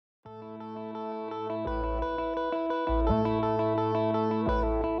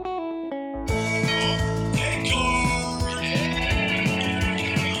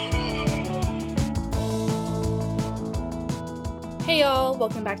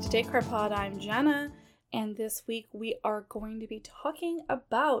welcome back to Decor Pod. I'm Jenna, and this week we are going to be talking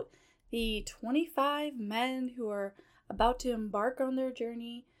about the 25 men who are about to embark on their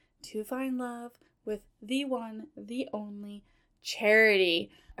journey to find love with the one, the only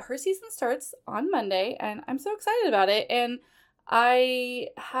Charity. Her season starts on Monday, and I'm so excited about it, and I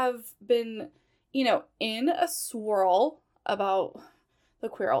have been, in a swirl about the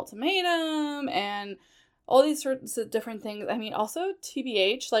queer ultimatum and all these sorts of different things. I mean, also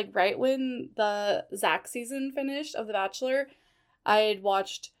TBH, like right when the Zach season finished of The Bachelor, I had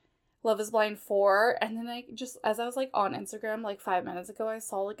watched Love is Blind 4, and then I just, as I was like on Instagram like 5 minutes ago, I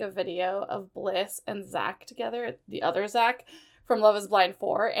saw like a video of Bliss and Zach together, the other Zach from Love is Blind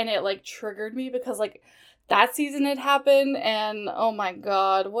 4, and it like triggered me because like that season had happened, and oh my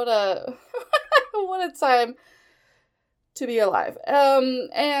god, what a what a time to be alive.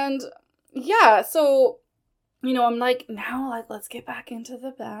 And yeah, so I'm like, now, like, let's get back into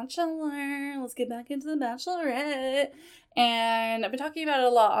The Bachelor. Let's get back into The Bachelorette. And I've been talking about it a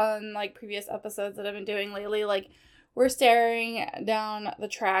lot on, like, previous episodes that I've been doing lately. Like, we're staring down the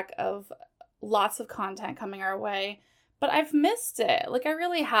track of lots of content coming our way. But I've missed it. Like, I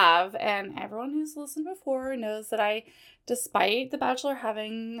really have. And everyone who's listened before knows that despite The Bachelor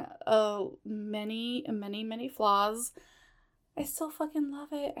having many flaws, I still fucking love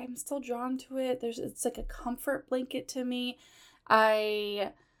it. I'm still drawn to it. It's like a comfort blanket to me.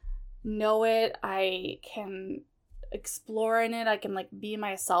 I know it. I can explore in it. I can like be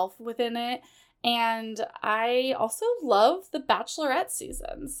myself within it. And I also love the Bachelorette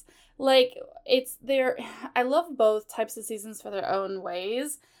seasons. Like I love both types of seasons for their own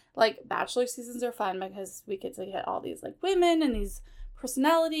ways. Like Bachelor seasons are fun because we get to get all these like women and these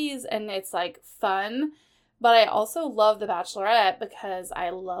personalities, and it's like fun. But I also love The Bachelorette because I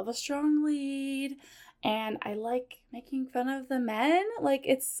love a strong lead and I like making fun of the men. Like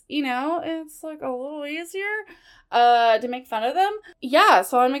it's like a little easier to make fun of them. Yeah,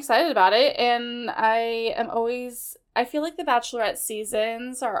 so I'm excited about it, and I feel like the Bachelorette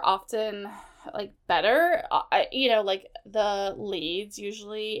seasons are often like better. Like the leads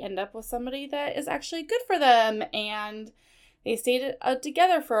usually end up with somebody that is actually good for them and they stayed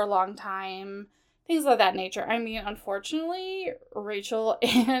together for a long time. Things of that nature. I mean, unfortunately, Rachel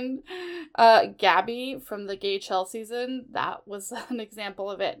and Gabby from the Gay Chell season, that was an example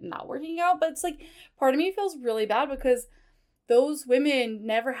of it not working out. But it's like, part of me feels really bad because those women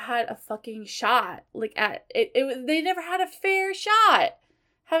never had a fucking shot. Like, they never had a fair shot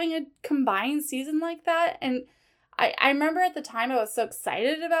having a combined season like that. And I remember at the time I was so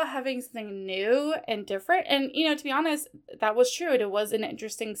excited about having something new and different. And, to be honest, that was true. It was an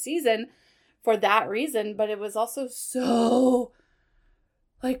interesting season for that reason, but it was also so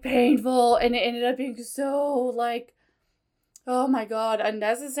like painful, and it ended up being so like, oh my god,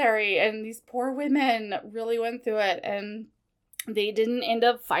 unnecessary, and these poor women really went through it, and they didn't end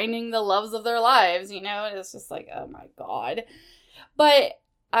up finding the loves of their lives, it's just like, oh my god. But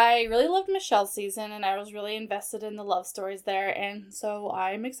I really loved Michelle's season, and I was really invested in the love stories there, and so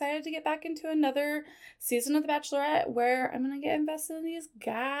I'm excited to get back into another season of The Bachelorette where I'm gonna get invested in these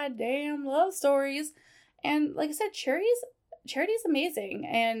goddamn love stories. And like I said, Charity's amazing,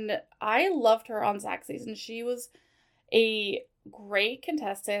 and I loved her on Zach's season. She was a great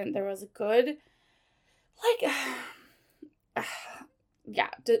contestant. There was a good, like, yeah,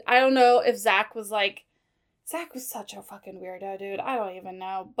 I don't know if Zach was such a fucking weirdo, dude. I don't even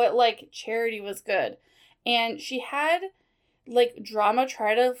know. But, like, Charity was good. And she had, like, drama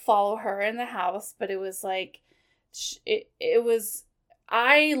try to follow her in the house. But it was, like,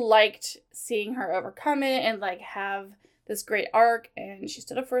 I liked seeing her overcome it and, like, have this great arc. And she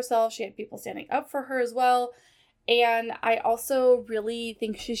stood up for herself. She had people standing up for her as well. And I also really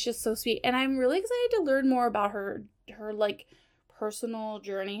think she's just so sweet. And I'm really excited to learn more about her like, personal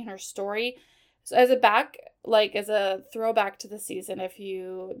journey and her story. So as a throwback to the season, if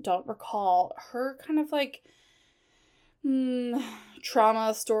you don't recall, her kind of like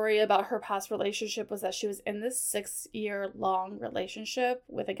trauma story about her past relationship was that she was in this 6-year-long relationship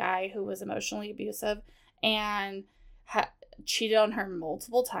with a guy who was emotionally abusive and cheated on her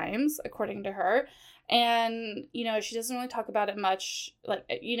multiple times, according to her. And, she doesn't really talk about it much. Like,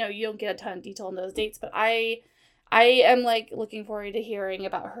 you don't get a ton of detail in those dates, but I am, like, looking forward to hearing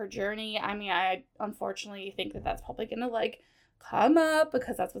about her journey. I mean, I unfortunately think that that's probably going to, like, come up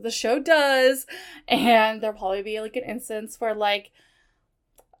because that's what the show does. And there'll probably be, like, an instance where, like,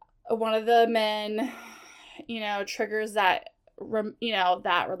 one of the men, triggers that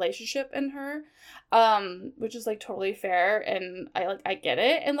relationship in her, which is, like, totally fair. And I get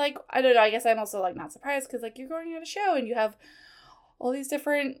it. And, like, I don't know, I guess I'm also, like, not surprised because, like, you're going on a show and you have all these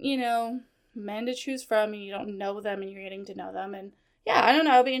different, men to choose from, and you don't know them and you're getting to know them. And yeah, I don't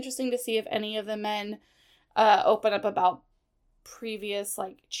know. It'll be interesting to see if any of the men open up about previous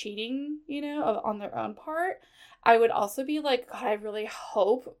cheating, on their own part. I would also be like, God, I really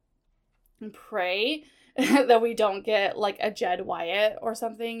hope and pray that we don't get a Jed Wyatt or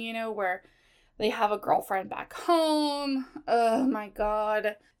something, where they have a girlfriend back home. Oh my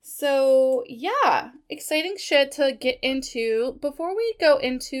God. So yeah, exciting shit to get into. Before we go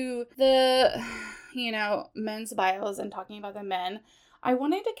into the, men's bios and talking about the men, I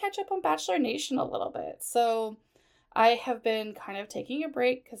wanted to catch up on Bachelor Nation a little bit. So I have been kind of taking a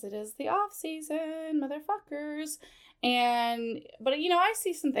break because it is the off season, motherfuckers. But I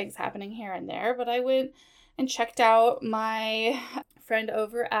see some things happening here and there, but I went and checked out my friend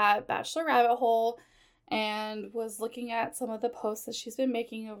over at Bachelor Rabbit Hole and was looking at some of the posts that she's been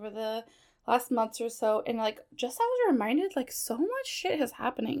making over the last months or so. And just I was reminded, so much shit is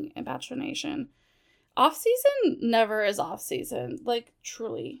happening in Bachelor Nation. Off season never is off season.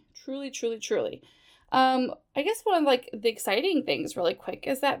 Truly, truly, truly, truly. I guess one of the exciting things really quick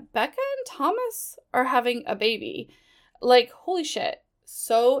is that Becca and Thomas are having a baby. Holy shit.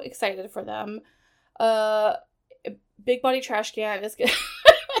 So excited for them. Big Body Trash Can is gonna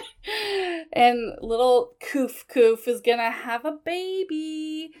and little Koof is gonna have a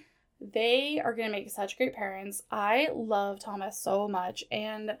baby. They are gonna make such great parents. I love Thomas so much,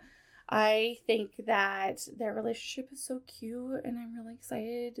 and I think that their relationship is so cute, and I'm really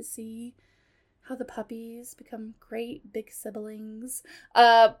excited to see how the puppies become great big siblings.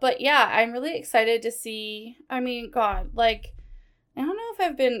 But yeah, I'm really excited to see. I mean, God, I don't know if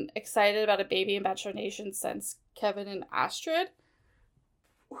I've been excited about a baby in Bachelor Nation since Kevin and Astrid,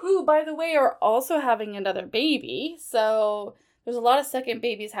 who, by the way, are also having another baby. So there's a lot of second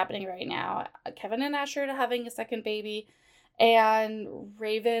babies happening right now. Kevin and Astrid are having a second baby, and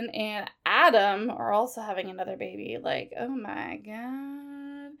Raven and Adam are also having another baby. Oh my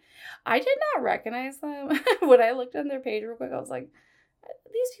God. I did not recognize them. When I looked on their page real quick, I was like,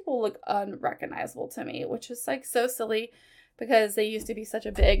 these people look unrecognizable to me, which is so silly because they used to be such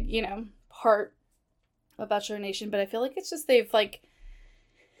a big, part of Bachelor Nation. But I feel like it's just they've I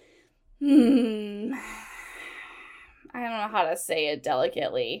don't know how to say it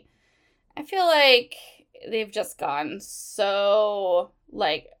delicately. I feel like they've just gone so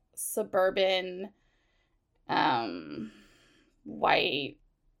suburban, white,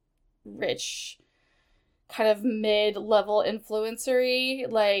 rich, kind of mid-level influencery.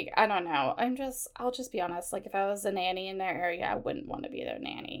 I don't know. I'll just be honest. If I was a nanny in their area, I wouldn't want to be their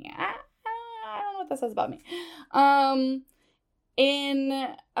nanny. I don't know what that says about me. In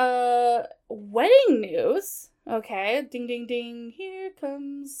wedding news, okay, ding ding ding, here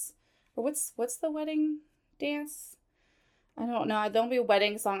comes, or what's the wedding dance? I don't know. The only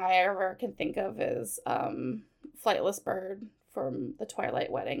wedding song I ever can think of is Flightless Bird from the Twilight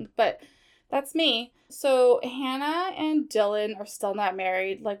Wedding, but that's me. So Hannah and Dylan are still not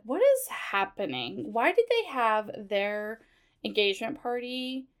married. What is happening? Why did they have their engagement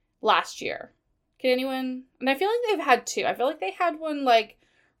party last year? Can anyone? And I feel like they've had two. I feel like they had one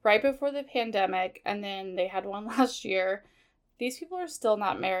right before the pandemic, and then they had one last year. These people are still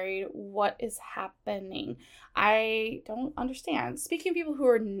not married. What is happening? I don't understand. Speaking of people who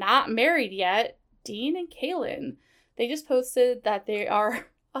are not married yet, Dean and Kaylin, they just posted that they are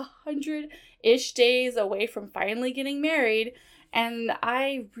 100-ish days away from finally getting married. And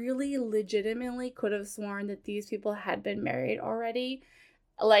I really legitimately could have sworn that these people had been married already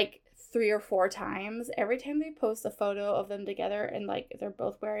 3 or 4 times. Every time they post a photo of them together and they're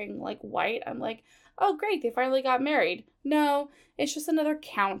both wearing white, I'm like, oh great, they finally got married. No, it's just another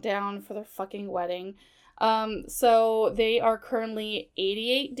countdown for their fucking wedding. So they are currently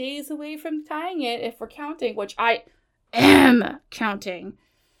 88 days away from tying it, if we're counting, which I am counting.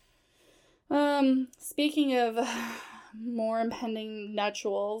 Speaking of more impending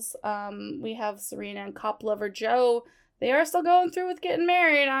nuptials, we have Serena and cop lover Joe. They are still going through with getting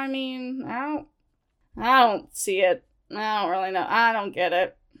married. I mean, I don't see it. I don't really know. I don't get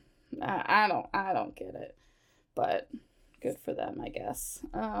it. I don't get it. But good for them, I guess.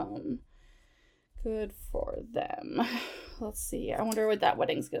 Good for them. Let's see. I wonder what that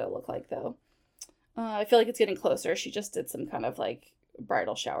wedding's gonna look like, though. I feel like it's getting closer. She just did some kind of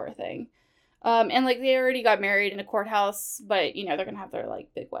bridal shower thing. And they already got married in a courthouse, but they're gonna have their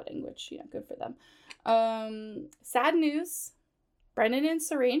big wedding, which good for them. Sad news. Brendan and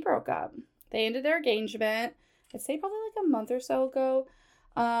Serene broke up. They ended their engagement, I'd say probably a month or so ago.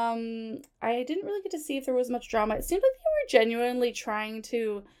 I didn't really get to see if there was much drama. It seemed like they were genuinely trying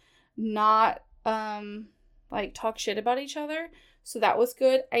to not talk shit about each other. So that was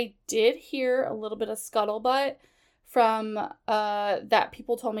good. I did hear a little bit of scuttlebutt from that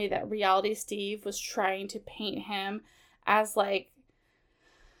people told me that Reality Steve was trying to paint him as like,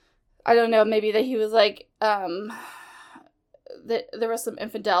 I don't know, maybe that he was like, that there was some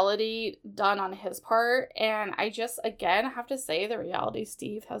infidelity done on his part. And I just, again, have to say that Reality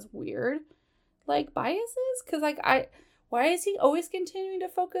Steve has weird, like, biases. Because, like, why is he always continuing to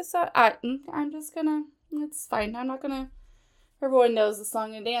focus on, I'm just gonna, it's fine. I'm not gonna, everyone knows the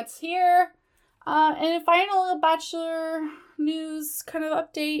song and dance here. And a final Bachelor news kind of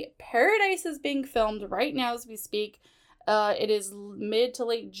update. Paradise is being filmed right now as we speak. It is mid to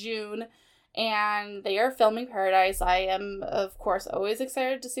late June, and they are filming Paradise. I am, of course, always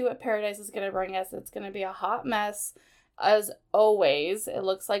excited to see what Paradise is going to bring us. It's going to be a hot mess, as always. It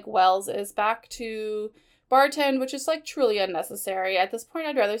looks like Wells is back to bartend, which is, like, truly unnecessary. At this point,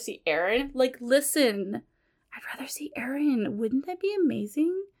 I'd rather see Aaron. Like, listen, I'd rather see Aaron. Wouldn't that be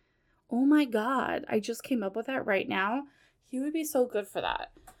amazing? Oh my God, I just came up with that right now. He would be so good for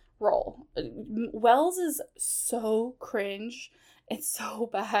that role. Wells is so cringe and so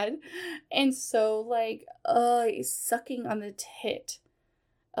bad and so like he's sucking on the tit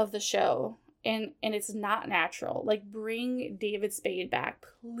of the show, and it's not natural. Like, bring David Spade back,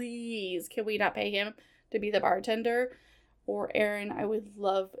 please. Can we not pay him to be the bartender? Or Aaron, I would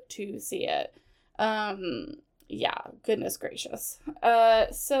love to see it. Yeah, goodness gracious.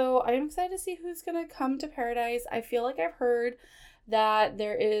 So I'm excited to see who's gonna come to Paradise. I feel like I've heard that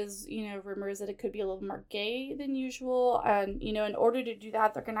there is, rumors that it could be a little more gay than usual. And, in order to do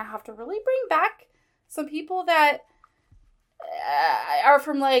that, they're going to have to really bring back some people that are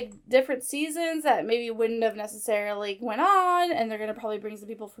from, like, different seasons that maybe wouldn't have necessarily went on. And they're going to probably bring some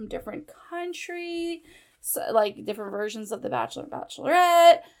people from different countries, so, like, different versions of The Bachelor and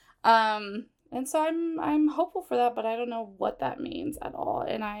Bachelorette. And so I'm hopeful for that, but I don't know what that means at all.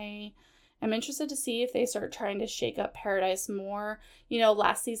 And I'm interested to see if they start trying to shake up Paradise more.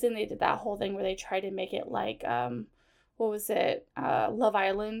 Last season they did that whole thing where they tried to make it like, what was it? Love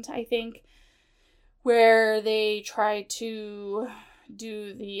Island, I think. Where they try to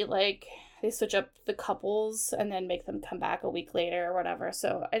do the, like, they switch up the couples and then make them come back a week later or whatever.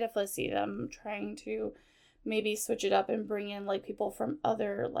 So I definitely see them trying to maybe switch it up and bring in, like, people from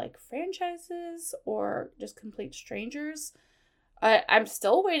other, like, franchises or just complete strangers. I'm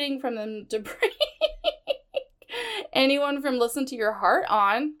still waiting for them to bring anyone from Listen to Your Heart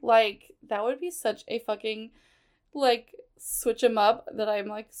on. Like, that would be such a fucking, like, switch them up that I'm,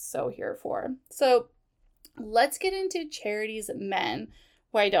 like, so here for. So, let's get into Charity's men.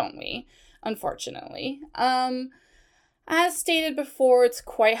 Why don't we? Unfortunately. As stated before, it's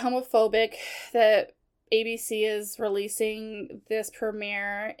quite homophobic that ABC is releasing this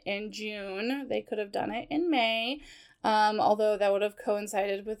premiere in June. They could have done it in May. Although that would have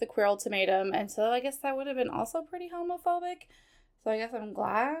coincided with the Queer Ultimatum, and so I guess that would have been also pretty homophobic. So I guess I'm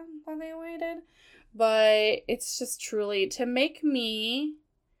glad that they waited. But it's just truly, to make me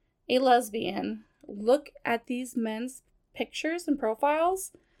a lesbian, look at these men's pictures and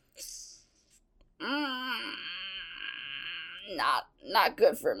profiles. Not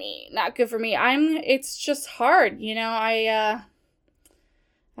good for me. Not good for me. It's just hard,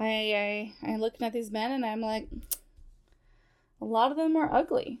 I'm looking at these men and I'm like, a lot of them are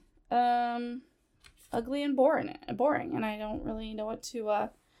ugly. Ugly and boring, and I don't really know what to,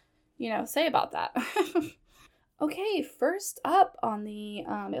 say about that. Okay, first up on the,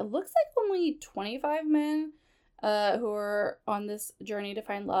 it looks like only 25 men who are on this journey to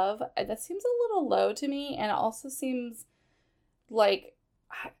find love. That seems a little low to me, and it also seems like,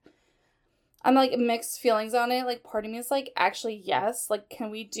 I'm, like, mixed feelings on it. Like, part of me is like, actually, yes. Like, can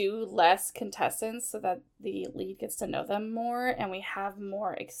we do less contestants so that the lead gets to know them more and we have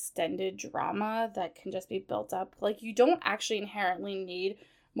more extended drama that can just be built up? Like, you don't actually inherently need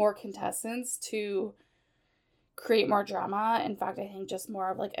more contestants to create more drama. In fact, I think just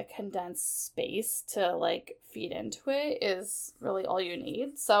more of, like, a condensed space to, like, feed into it is really all you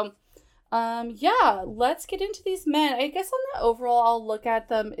need. So, yeah, let's get into these men. I guess on the overall, I'll look at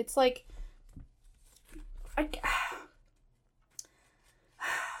them. It's like,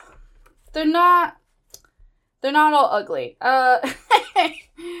 they're not all ugly. Actually,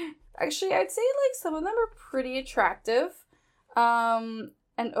 I'd say, like, some of them are pretty attractive. And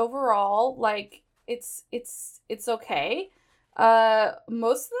overall, like, it's okay. Most of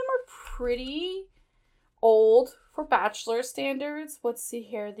them are pretty old for Bachelor standards. Let's see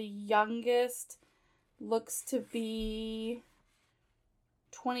here. The youngest looks to be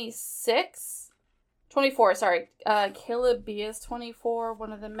 24, sorry. Caleb B is 24,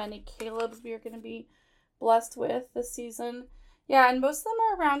 one of the many Calebs we are going to be blessed with this season. Yeah, and most of them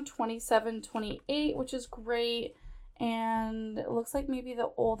are around 27, 28, which is great. And it looks like maybe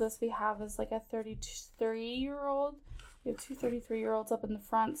the oldest we have is like a 33-year-old. We have two 33-year-olds up in the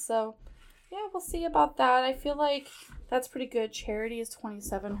front. So, yeah, we'll see about that. I feel like that's pretty good. Charity is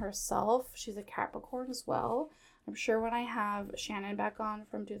 27 herself. She's a Capricorn as well. I'm sure when I have Shannon back on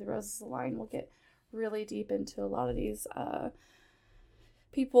from Do the Roses Align, we'll get really deep into a lot of these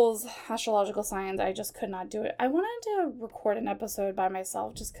people's astrological signs. I just could not do it. I wanted to record an episode by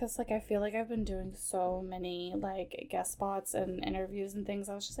myself just because, like, I feel like I've been doing so many, like, guest spots and interviews and things.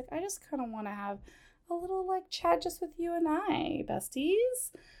 I was just like, I just kind of want to have a little, like, chat just with you and I,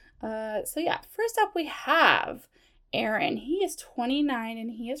 besties. So, yeah, first up we have Aaron. He is 29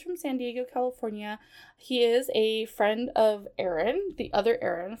 and he is from San Diego, California. He is a friend of Aaron, the other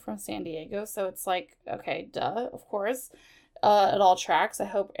Aaron from San Diego. So it's like, okay, duh, of course. It all tracks. I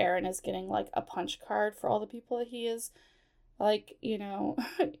hope Aaron is getting like a punch card for all the people that he is like, you know,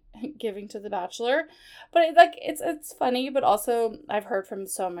 giving to The Bachelor. But it's funny, but also I've heard from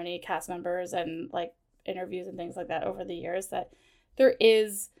so many cast members and like interviews and things like that over the years that there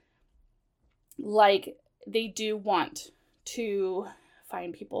is like they do want to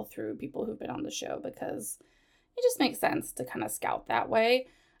find people through people who've been on the show because it just makes sense to kind of scout that way.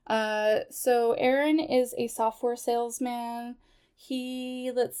 So Aaron is a software salesman.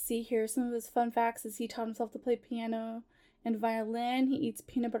 Let's see here, some of his fun facts is he taught himself to play piano and violin. He eats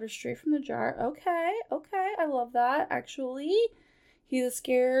peanut butter straight from the jar. Okay, I love that, actually. He's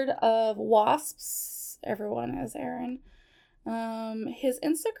scared of wasps. Everyone is Aaron. His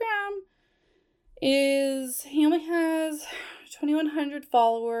Instagram he only has 2,100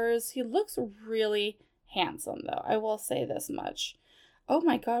 followers. He looks really handsome, though. I will say this much. Oh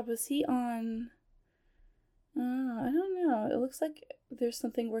my god, was he on... I don't know. It looks like there's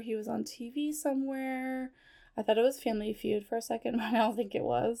something where he was on TV somewhere. I thought it was Family Feud for a second, but I don't think it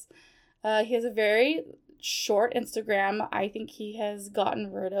was. He has a very short Instagram. I think he has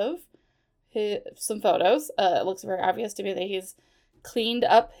gotten rid of some photos. It looks very obvious to me that he's cleaned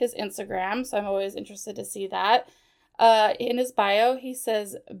up his Instagram, so I'm always interested to see that. In his bio, he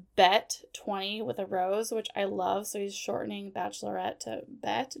says Bet20 with a rose, which I love. So he's shortening Bachelorette to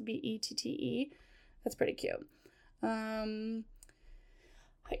Bet, Bette. That's pretty cute.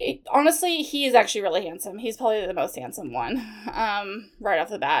 Honestly, he is actually really handsome. He's probably the most handsome one. Right off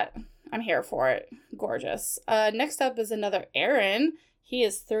the bat, I'm here for it. Gorgeous. Next up is another Aaron. He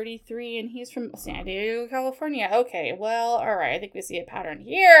is 33 and he's from San Diego, California. Okay, well, all right. I think we see a pattern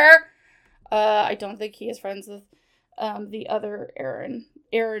here. I don't think he is friends with the other Aaron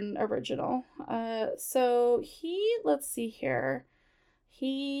original. So let's see here.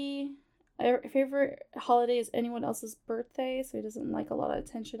 Favorite holiday is anyone else's birthday, so he doesn't like a lot of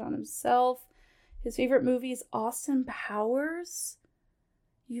attention on himself. His favorite movie is Austin Powers.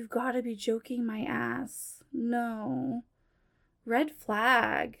 You've got to be joking my ass. No. Red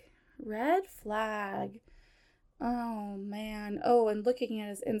flag. Oh, man. Oh, and looking at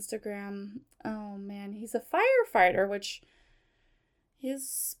his Instagram, oh, man. He's a firefighter, which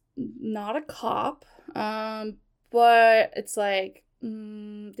is not a cop. But it's like,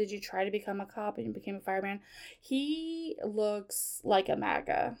 did you try to become a cop and you became a fireman? He looks like a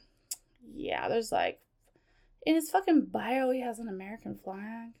MAGA. Yeah, there's like, in his fucking bio, he has an American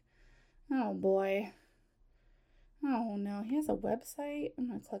flag. Oh, boy. Oh, no. He has a website. I'm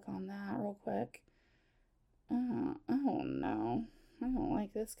going to click on that real quick. Oh, no. I don't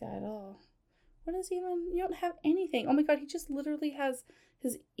like this guy at all. What is even... You don't have anything. Oh, my God. He just literally has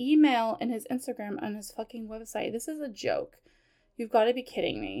his email and his Instagram on his fucking website. This is a joke. You've got to be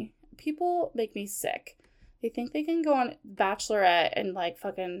kidding me. People make me sick. They think they can go on Bachelorette and, like,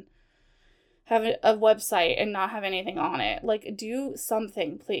 fucking... have a website and not have anything on it. Like, do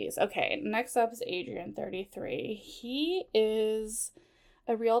something, please. Okay, next up is Adrian, 33. He is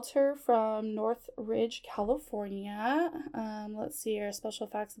a realtor from North Ridge, California. Let's see here, special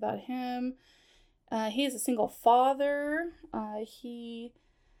facts about him. He is a single father. He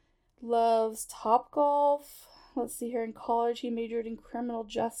loves Topgolf. Let's see here, in college, he majored in criminal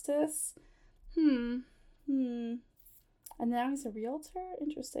justice. And now he's a realtor?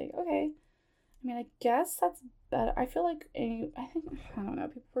 Interesting. Okay. I mean, I guess that's better. I feel like I don't know,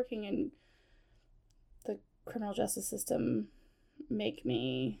 people working in the criminal justice system make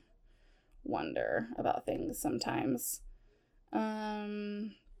me wonder about things sometimes.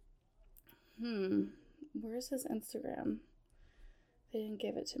 Where's his Instagram? They didn't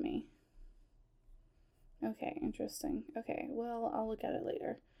give it to me. Okay, interesting. Okay, well, I'll look at it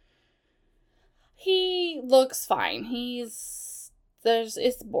later. He looks fine. It's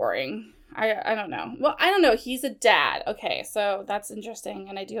boring. I don't know. Well, I don't know. He's a dad. Okay, so that's interesting.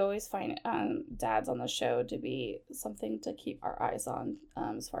 And I do always find dads on the show to be something to keep our eyes on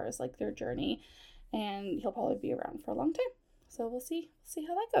as far as like their journey. And he'll probably be around for a long time. So we'll see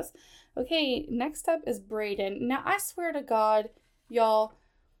how that goes. Okay, next up is Brayden. Now, I swear to God, y'all,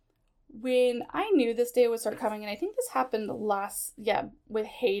 when I knew this day would start coming, and I think this happened with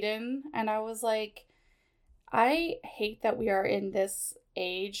Hayden, and I was like, I hate that we are in this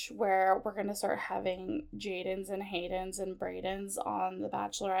age where we're going to start having Jadens and Haydens and Braydens on The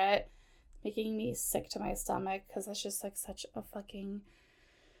Bachelorette, making me sick to my stomach, because that's just like such a fucking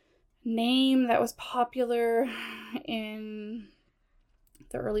name that was popular in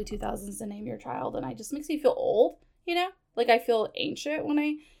the early 2000s to name your child, and it just makes me feel old, you know? Like, I feel ancient when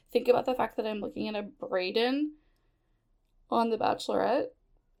I think about the fact that I'm looking at a Brayden on The Bachelorette.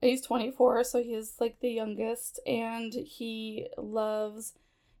 He's 24, so he is like the youngest, and he loves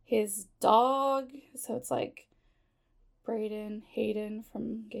his dog. So it's like Brayden, Hayden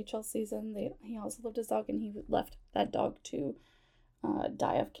from Gay Chill season. He also loved his dog, and he left that dog to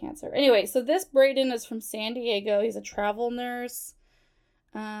die of cancer. Anyway, so this Brayden is from San Diego. He's a travel nurse.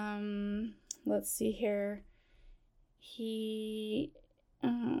 Let's see here.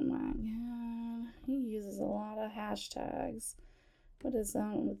 Oh my God, he uses a lot of hashtags. What is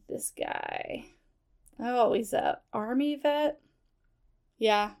on with this guy? Oh, he's a army vet.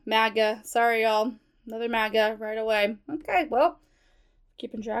 Yeah, MAGA. Sorry, y'all. Another MAGA right away. Okay, well,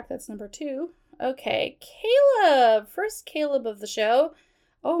 keeping track. That's number 2. Okay, Caleb. First Caleb of the show.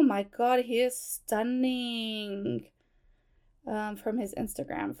 Oh my God, he is stunning. From his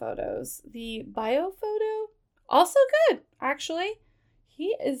Instagram photos. The bio photo, also good, actually.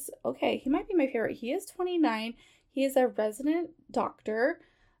 He is, okay, he might be my favorite. He is 29. He is a resident doctor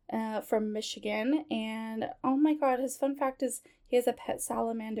from Michigan. And oh my God, his fun fact is he has a pet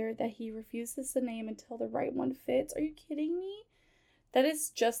salamander that he refuses to name until the right one fits. Are you kidding me? That is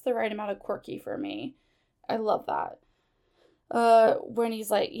just the right amount of quirky for me. I love that. When he's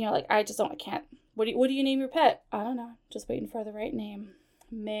like, I can't. What do you name your pet? I don't know. Just waiting for the right name.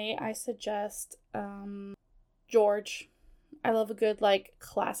 May I suggest George? I love a good, like,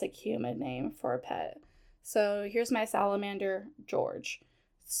 classic human name for a pet. So here's my salamander, George.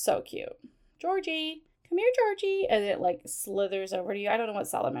 So cute. Georgie, come here, Georgie. And it, like, slithers over to you. I don't know what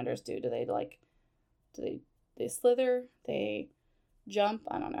salamanders do. Do they slither? They jump?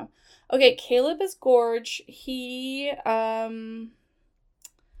 I don't know. Okay, Caleb is gorge. He,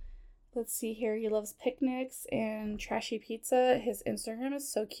 let's see here. He loves picnics and trashy pizza. His Instagram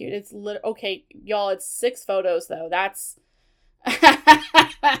is so cute. It's okay, y'all, it's 6 photos, though. That's...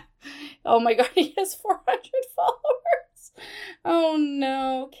 Oh my God, he has 400 followers. Oh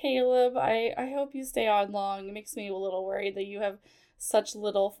no, Caleb. I hope you stay on long. It makes me a little worried that you have such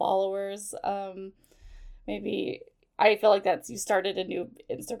little followers. Maybe I feel like you started a new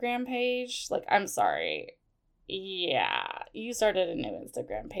Instagram page. Like, I'm sorry. Yeah, you started a new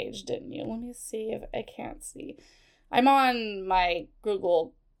Instagram page, didn't you? Let me see if I can't see. I'm on my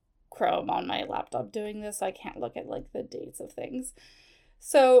Google Chrome on my laptop doing this, so I can't look at like the dates of things.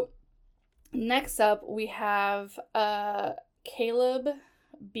 So next up we have Caleb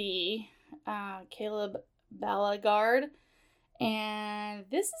Ballagard, and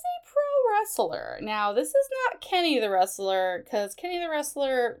this is a pro wrestler. Now, this is not Kenny the wrestler, because Kenny the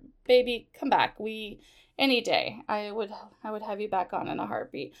wrestler, baby, come back. Any day, I would have you back on in a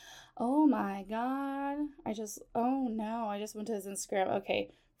heartbeat. Oh my God. I just went to his Instagram.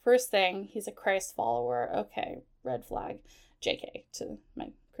 Okay, first thing, he's a Christ follower. Okay, red flag. JK to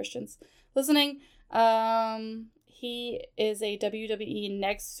my Christians listening. He is a WWE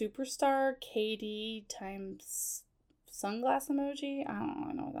Next Superstar, KD times sunglass emoji. I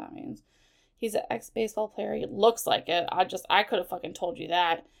don't know what that means. He's an ex-baseball player. He looks like it. I could have fucking told you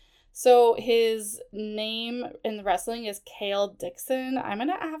that. So his name in the wrestling is Kale Dixon. I'm going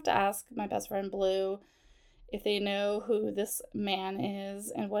to have to ask my best friend Blue if they know who this man is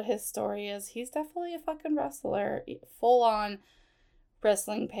and what his story is. He's definitely a fucking wrestler. Full on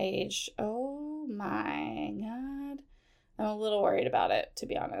wrestling page. Oh my God. I'm a little worried about it, to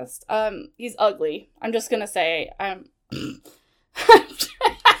be honest. He's ugly. I'm just going to say I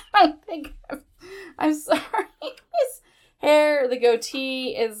don't think I'm sorry. His hair, the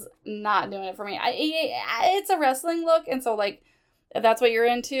goatee is not doing it for me. It's a wrestling look, and so, like, if that's what you're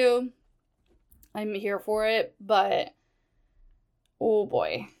into, I'm here for it, but oh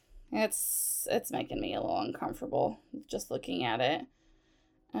boy, it's making me a little uncomfortable just looking at it.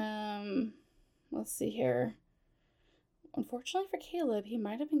 Let's see here. Unfortunately for Caleb, he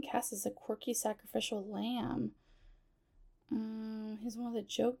might have been cast as a quirky sacrificial lamb. He's one of the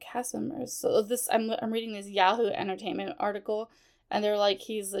Joe cast members. So I'm reading this Yahoo Entertainment article, and they're like,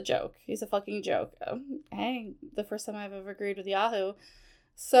 he's a joke. He's a fucking joke. Hey, the first time I've ever agreed with Yahoo.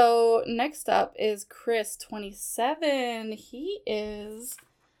 So next up is Chris, 27. He is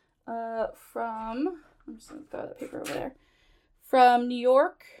from, I'm just going to throw the paper over there, from New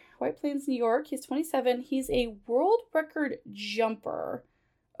York, White Plains, New York. He's 27. He's a world record jumper.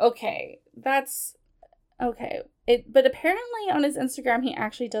 Okay, that's okay. But apparently on his Instagram, he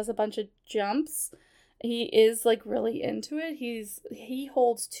actually does a bunch of jumps. He is like really into it. He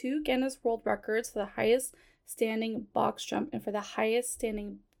holds 2 Guinness World Records for the highest standing box jump and for the highest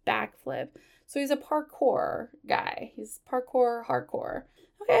standing backflip. So he's a parkour guy. He's parkour hardcore.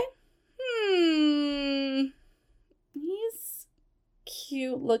 Okay. He's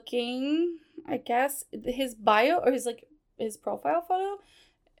cute looking, I guess. His bio or his profile photo,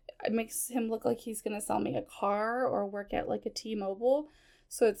 it makes him look like he's gonna sell me a car or work at like a T-Mobile.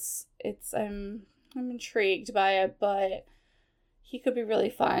 So it's I'm intrigued by it, but he could be really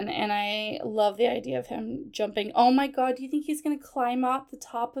fun, and I love the idea of him jumping. Oh my god, do you think he's gonna climb up the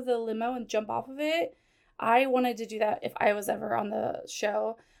top of the limo and jump off of it? I wanted to do that if I was ever on the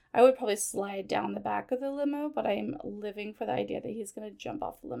show. I would probably slide down the back of the limo, but I'm living for the idea that he's gonna jump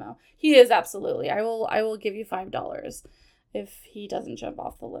off the limo. He is, absolutely. I will give you $5 if he doesn't jump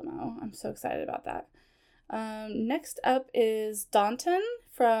off the limo. I'm so excited about that. Next up is Danton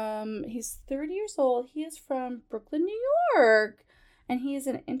he's 30 years old. He is from Brooklyn, New York, and he is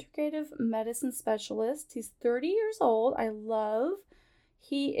an integrative medicine specialist. He's 30 years old.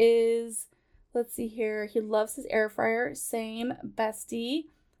 He is, let's see here, he loves his air fryer, same, bestie,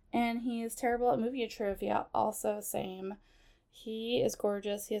 and he is terrible at movie trivia, also same. He is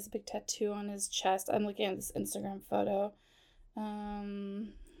gorgeous. He has a big tattoo on his chest. I'm looking at this Instagram photo.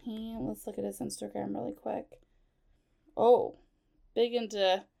 Let's look at his Instagram really quick. Oh, big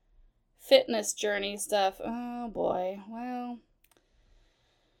into fitness journey stuff. Oh boy. Well,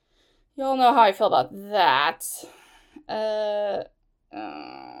 y'all know how I feel about that.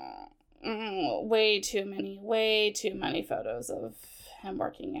 Way too many photos of him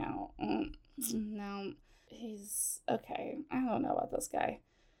working out. No, he's okay. I don't know about this guy.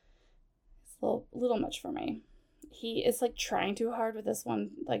 It's a little much for me. He is like trying too hard with this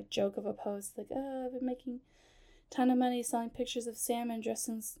one like joke of a post, like, I've been making a ton of money selling pictures of salmon dressed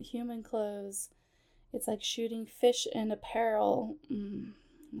in human clothes. It's like shooting fish in apparel.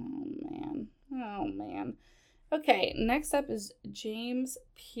 Oh man. Okay, next up is James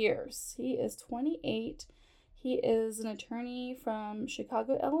Pierce. He is 28. He is an attorney from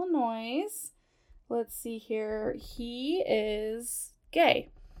Chicago, Illinois. Let's see here. He is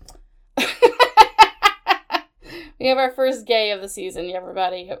gay. We have our first gay of the season,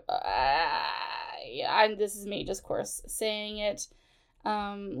 everybody. This is me, just of course, saying it.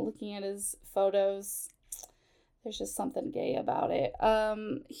 Looking at his photos, there's just something gay about it.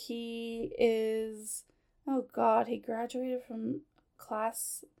 He is, oh God, he graduated from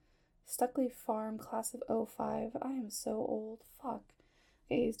Stuckley Farm, class of 05. I am so old. Fuck.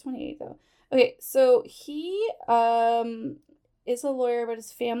 Okay, he's 28 though. Okay, so he is a lawyer, but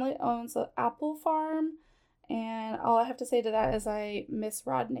his family owns an apple farm. And all I have to say to that is I miss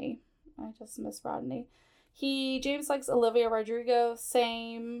Rodney. I just miss Rodney. James likes Olivia Rodrigo,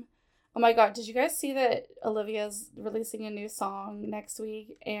 same. Oh my God, did you guys see that Olivia's releasing a new song next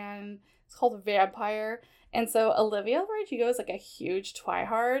week? And it's called Vampire. And so Olivia Rodrigo is like a huge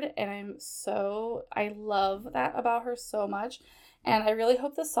twihard. And I love that about her so much. And I really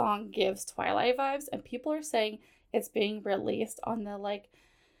hope the song gives Twilight vibes. And people are saying it's being released on the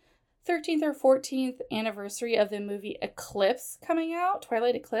 13th or 14th anniversary of the movie Eclipse coming out,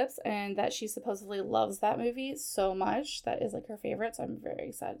 Twilight Eclipse, and that she supposedly loves that movie so much. That is her favorite, so I'm very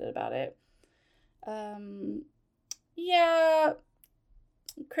excited about it. Yeah,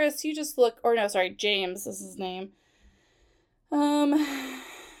 Chris, you just look, or no, sorry, James is his name. You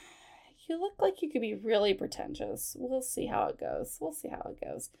look like you could be really pretentious. We'll see how it goes.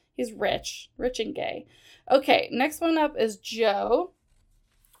 He's rich and gay. Okay, next one up is Joe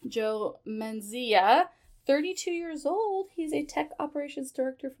Menzia, 32 years old. He's a tech operations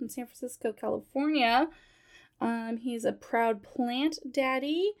director from San Francisco, California. He's a proud plant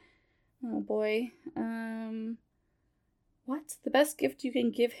daddy. Oh boy. What? The best gift you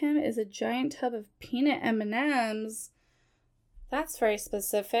can give him is a giant tub of peanut M&Ms. That's very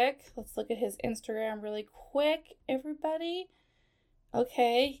specific. Let's look at his Instagram really quick, everybody.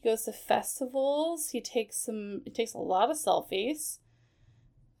 Okay, he goes to festivals. He takes a lot of selfies.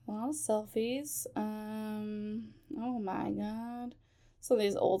 Oh my God. Some of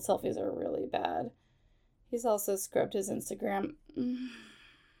these old selfies are really bad. He's also scrubbed his Instagram.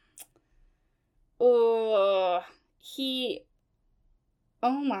 Oh,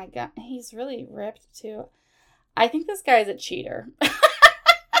 oh my God, he's really ripped too. I think this guy is a cheater.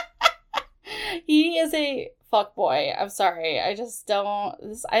 He is a fuckboy. I'm sorry. I just don't.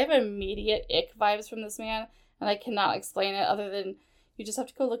 I have immediate ick vibes from this man, and I cannot explain it other than you just have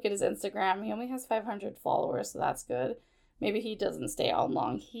to go look at his Instagram. He only has 500 followers, so that's good. Maybe he doesn't stay on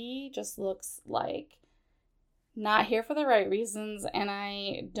long. He just looks like not here for the right reasons, and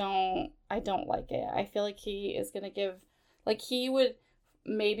I don't like it. I feel like he is gonna give, like, he would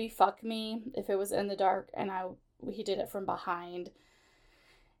maybe fuck me if it was in the dark, and he did it from behind.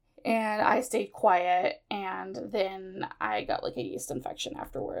 And I stayed quiet, and then I got like a yeast infection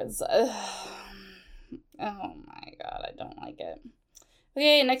afterwards. Ugh. Oh my God, I don't like it.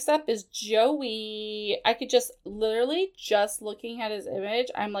 Okay, next up is Joey. I could literally just looking at his image,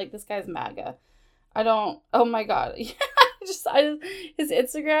 I'm like, this guy's MAGA. Oh my God. Yeah, his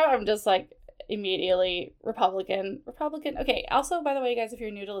Instagram, I'm just like immediately Republican. Okay, also, by the way, guys, if you're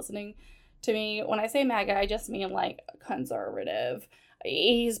new to listening to me, when I say MAGA, I just mean like conservative.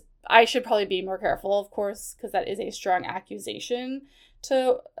 I should probably be more careful, of course, because that is a strong accusation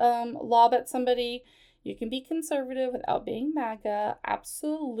to lob at somebody. You can be conservative without being MAGA,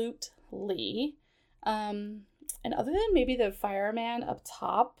 absolutely. And other than maybe the fireman up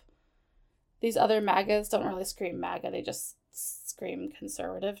top, these other MAGAs don't really scream MAGA. They just scream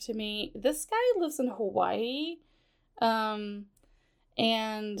conservative to me. This guy lives in Hawaii, and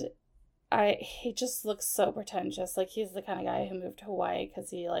he just looks so pretentious. Like, he's the kind of guy who moved to Hawaii because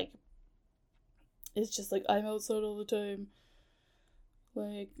he, like, is just like, I'm outside all the time.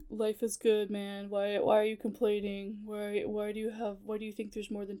 Like, life is good, man. Why are you complaining? Why do you think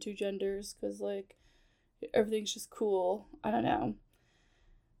there's more than two genders? Because, like, everything's just cool. I don't know.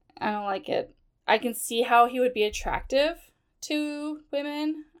 I don't like it. I can see how he would be attractive to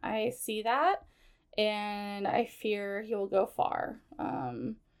women. I see that. And I fear he will go far.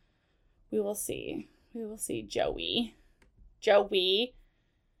 We will see. Joey.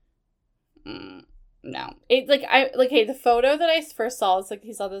 No. It's like, hey, the photo that I first saw, it's like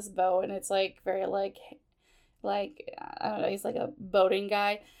he's on this boat and it's like very like I don't know, he's like a boating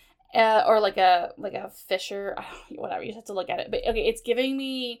guy. Or like a fisher, whatever, you have to look at it. But okay, it's giving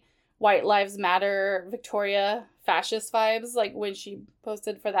me White Lives Matter Victoria fascist vibes, like when she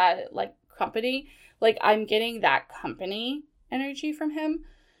posted for that like company. Like, I'm getting that company energy from him.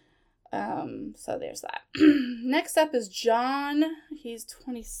 So there's that. Next up is John. He's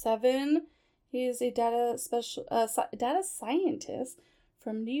 27. He is a data scientist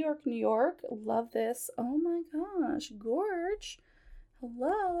from New York. Love this. Oh my gosh, gorge.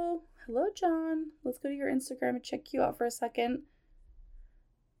 Hello, John. Let's go to your Instagram and check you out for a second.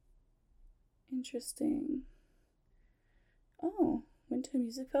 Interesting. Oh, went to a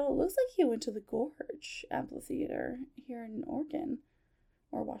music festival. Looks like he went to the Gorge Amphitheater here in Oregon.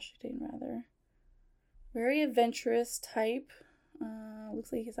 Or Washington, rather. Very adventurous type.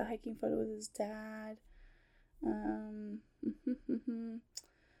 Looks like he has a hiking photo with his dad.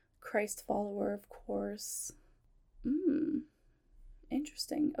 Christ follower, of course.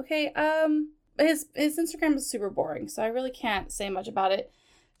 Interesting. Okay, his Instagram is super boring, so I really can't say much about it.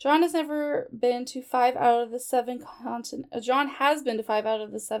 John has been to 5 out of the 7 continents. John has been to 5 out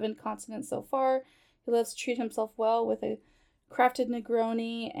of the 7 continents so far. He loves to treat himself well with a crafted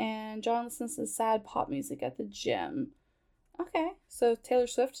Negroni, and John listens to sad pop music at the gym. Okay, so Taylor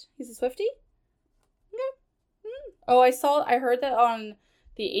Swift, he's a Swiftie? Okay. Oh, I heard that on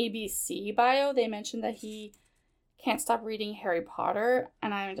the ABC bio, they mentioned that he can't stop reading Harry Potter,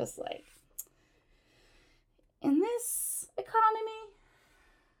 and I'm just like, in this economy,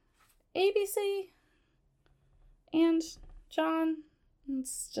 ABC and John,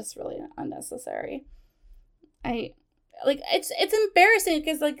 it's just really unnecessary. It's embarrassing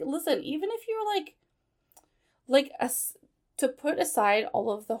because, like, listen, even if you're to put aside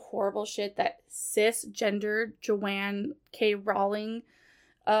all of the horrible shit that cisgender Joanne K. Rowling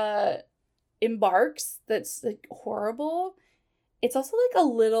embarks, that's like horrible, it's also like a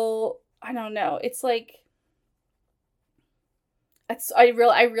little, I don't know, it's like, I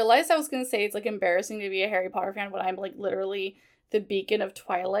realized I was gonna say it's like embarrassing to be a Harry Potter fan when I'm like literally the beacon of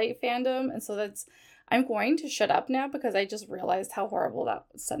Twilight fandom, and so I'm going to shut up now because I just realized how horrible that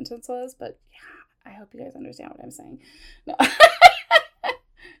sentence was. But yeah, I hope you guys understand what I'm saying. No,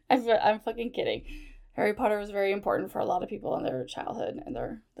 I'm fucking kidding. Harry Potter was very important for a lot of people in their childhood and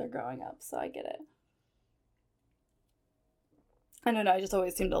their growing up, so I get it. I don't know. I just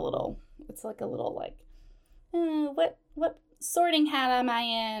always seemed a little. It's like a little like, what Sorting Hat am I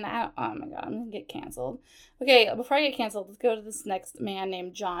in? Oh my god, I'm gonna get canceled. Okay, before I get canceled, let's go to this next man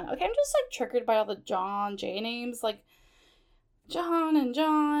named John. Okay, I'm just like triggered by all the John J names, like John and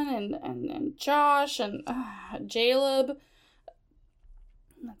Josh and Jaleb.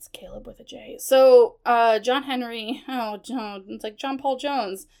 That's Caleb with a J. So, John Henry. Oh, John. It's like John Paul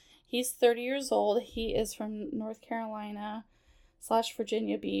Jones. He's 30 years old. He is from North Carolina /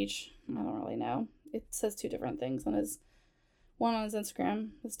 Virginia Beach. I don't really know. It says two different things on his one on his Instagram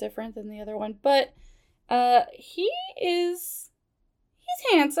is different than the other one. But he's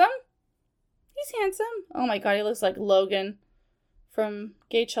handsome. He's handsome. Oh my god, he looks like Logan from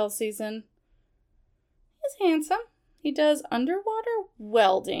Gay Chell season. He's handsome. He does underwater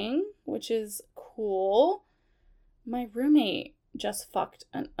welding, which is cool. My roommate just fucked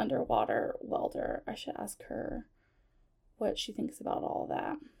an underwater welder. I should ask her what she thinks about all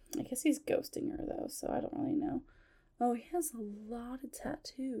that. I guess he's ghosting her, though, so I don't really know. Oh, he has a lot of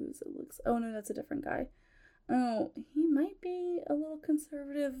tattoos. It looks... Oh, no, that's a different guy. Oh, he might be a little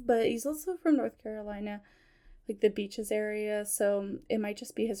conservative, but he's also from North Carolina, like the beaches area, so it might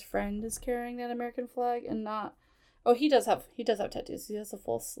just be his friend is carrying that American flag and not... Oh, he does have tattoos. He has a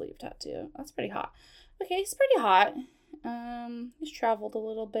full sleeve tattoo. That's pretty hot. Okay, he's pretty hot. He's traveled a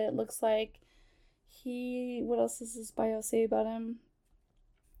little bit. Looks like what else does his bio say about him?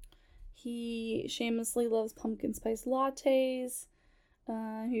 He shamelessly loves pumpkin spice lattes.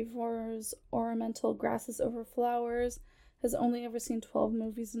 He prefers ornamental grasses over flowers. Has only ever seen 12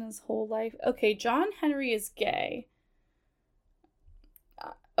 movies in his whole life. Okay, John Henry is gay.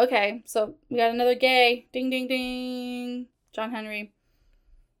 Okay, so we got another gay. Ding, ding, ding. John Henry.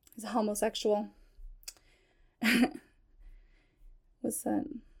 He's a homosexual. What's that?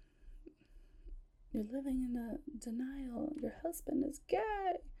 You're living in a denial. Your husband is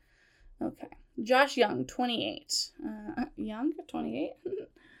gay. Okay. Josh Young, 28. Young? 28?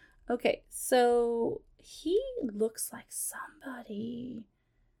 Okay, so he looks like somebody.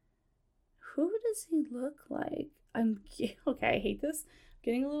 Who does he look like? Okay, I hate this.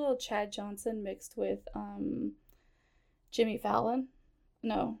 Getting a little Chad Johnson mixed with Jimmy Fallon.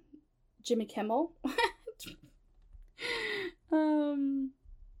 No, Jimmy Kimmel.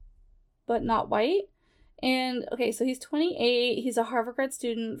 But not white. And okay, so he's 28. He's a Harvard grad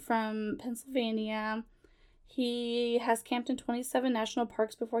student from Pennsylvania. He has camped in 27 national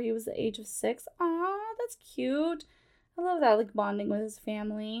parks before he was the age of 6. Aw, that's cute. I love that, like bonding with his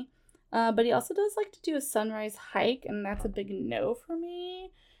family. But he also does like to do a sunrise hike, and that's a big no for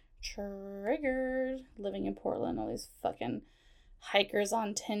me. Triggered. Living in Portland, all these fucking hikers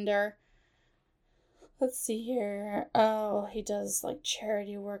on Tinder. Let's see here. Oh, he does like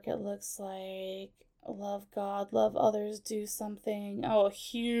charity work, it looks like. Love God, love others, do something. Oh, a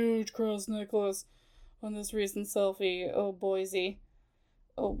huge cross necklace on this recent selfie. Oh, Boise.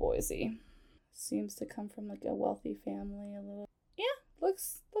 Oh, Boise. Seems to come from like a wealthy family a little. Yeah,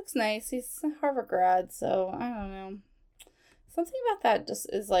 looks nice. He's a Harvard grad, so I don't know. Something about that just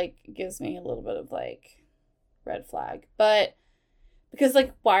is like, gives me a little bit of like red flag. But because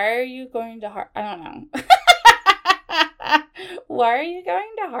like, why are you going to Harvard? I don't know. Why are you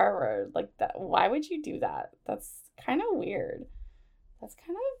going to Harvard? Like that? Why would you do that? That's kind of weird.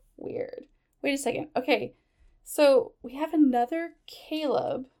 Wait a second. Okay, so we have another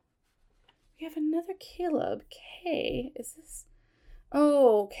Caleb. K. Is this?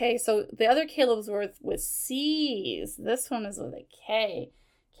 Oh, okay. So the other Caleb's were with C's. This one is with a K.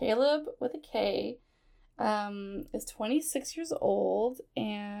 Caleb with a K. Is 26 years old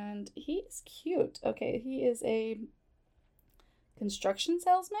and he is cute. Okay, he is a construction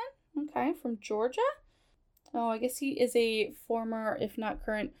salesman. Okay, from Georgia. Oh, I guess he is a former, if not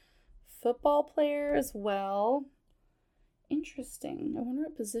current, football player as well. Interesting. I wonder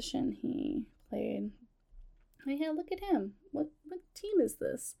what position he played. Oh yeah, look at him. What team is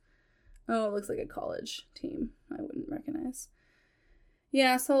this? Oh, it looks like a college team. I wouldn't recognize.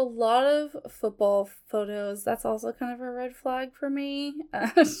 Yeah, so a lot of football photos. That's also kind of a red flag for me.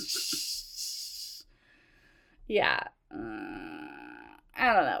 Yeah.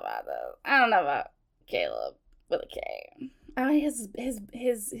 I don't know about this. I don't know about Caleb with a K.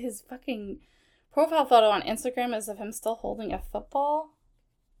 His fucking profile photo on Instagram is of him still holding a football.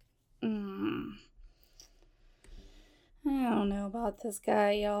 I don't know about this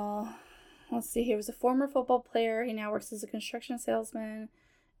guy, y'all. Let's see. He was a former football player. He now works as a construction salesman.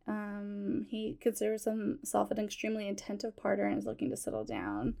 He considers himself an extremely attentive partner and is looking to settle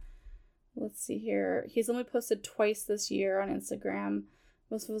down. Let's see here. He's only posted twice this year on Instagram.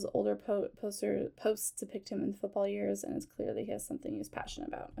 Most of his older posts depict him in football years, and it's clear that he has something he's passionate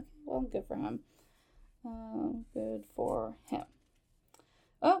about. Okay, well, good for him. Good for him.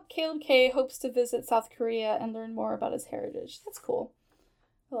 Oh, Caleb K hopes to visit South Korea and learn more about his heritage. That's cool.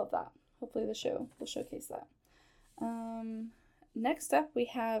 I love that. Hopefully the show will showcase that. Next up, we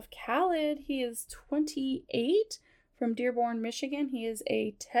have Khaled. He is 28 from Dearborn, Michigan. He is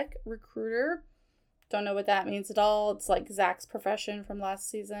a tech recruiter. Don't know what that means at all. It's like Zach's profession from last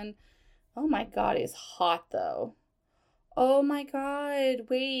season. Oh my god, he's hot though. Oh my god,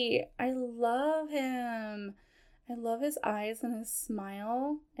 wait. I love him. I love his eyes and his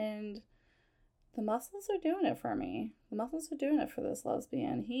smile, and the muscles are doing it for me. The muscles are doing it for this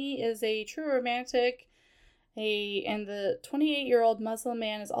lesbian. He is a true romantic. And the 28-year-old Muslim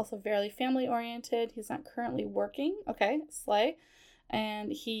man is also very family-oriented. He's not currently working. Okay, slay.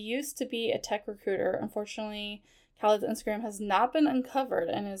 And he used to be a tech recruiter. Unfortunately, Khaled's Instagram has not been uncovered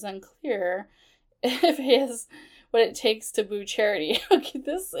and is unclear if he has what it takes to boo charity. Okay,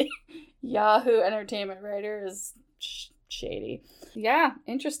 this Yahoo Entertainment writer is shady. Yeah,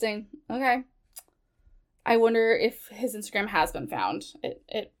 interesting. Okay. I wonder if his Instagram has been found.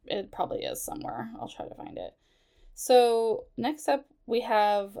 It probably is somewhere. I'll try to find it. So next up we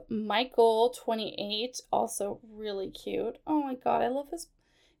have Michael, 28, also really cute. Oh my god, I love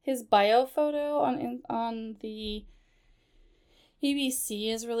his bio photo on the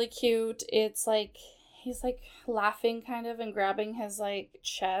BBC is really cute. It's like he's like laughing kind of and grabbing his like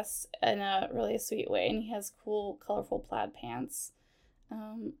chest in a really sweet way, and he has cool colorful plaid pants.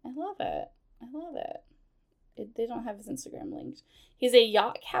 I love it. I love it. They don't have his Instagram linked. He's a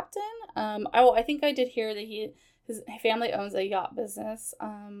yacht captain. I think I did hear that his family owns a yacht business,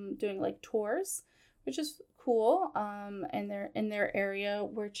 doing like tours, which is cool. And they're in their area,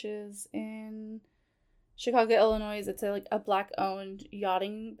 which is in Chicago, Illinois. It's a black owned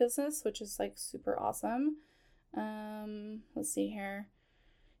yachting business, which is like super awesome. Let's see here.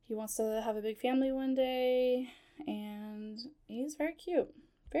 He wants to have a big family one day, and he's very cute.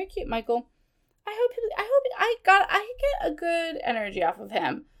 Very cute, Michael. I get a good energy off of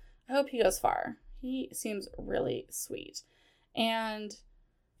him. I hope he goes far. He seems really sweet and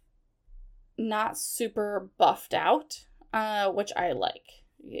not super buffed out, which I like.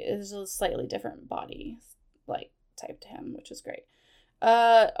 It's a slightly different body like type to him, which is great.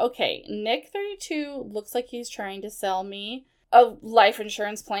 Okay, Nick 32 looks like he's trying to sell me a life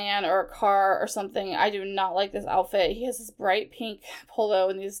insurance plan or a car or something. I do not like this outfit. He has this bright pink polo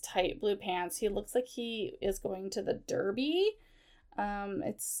and these tight blue pants. He looks like he is going to the Derby.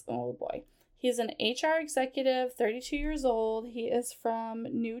 Oh boy. He's an HR executive, 32 years old. He is from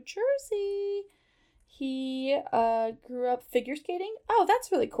New Jersey. He grew up figure skating. Oh,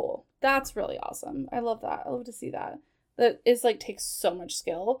 that's really cool. That's really awesome. I love that. I love to see that. That is like takes so much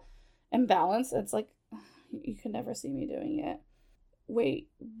skill and balance. It's like you could never see me doing it. Wait,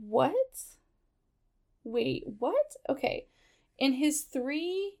 what? Okay. In his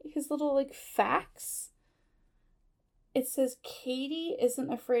little like facts, it says Katie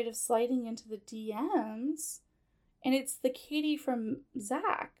isn't afraid of sliding into the DMs. And it's the Katie from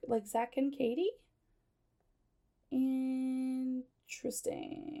Zach. Like Zach and Katie?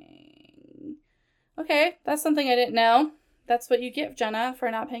 Interesting. Okay, that's something I didn't know. That's what you get, Jenna, for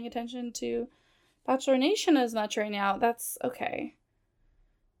not paying attention to Bachelor Nation as much right now. That's okay.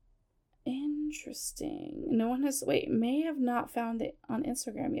 Interesting. No one may have not found it on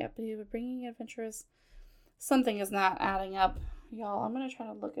Instagram yet, but he was bringing adventurous. Something is not adding up, y'all. I'm going to try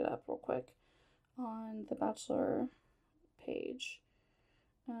to look it up real quick on the Bachelor page.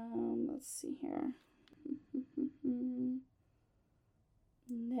 Let's see here.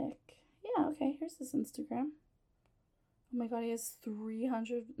 Nick. Yeah, okay, here's his Instagram. Oh my god, he has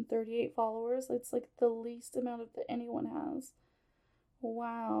 338 followers. It's like the least amount that anyone has.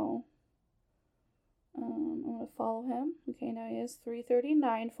 Wow. I'm going to follow him. Okay, now he has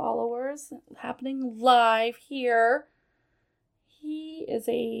 339 followers. Happening live here. He is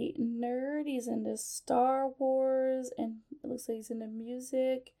a nerd. He's into Star Wars, and it looks like he's into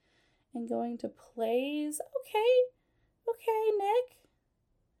music and going to plays. Okay, Nick.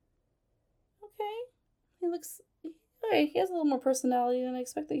 Okay. He has a little more personality than I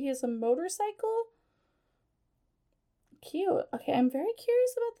expected. He has a motorcycle. Cute. Okay, I'm very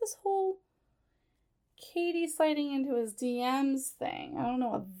curious about this whole Katie sliding into his DMs thing. I don't know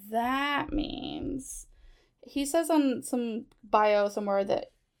what that means. He says on some bio somewhere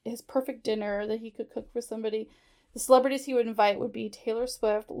that his perfect dinner that he could cook for somebody, the celebrities he would invite would be Taylor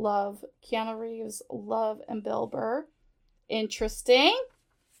Swift, Love, Keanu Reeves, Love, and Bill Burr. Interesting.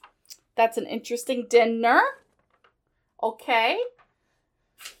 That's an interesting dinner. Okay.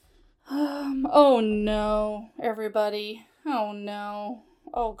 Oh no, everybody. Oh no.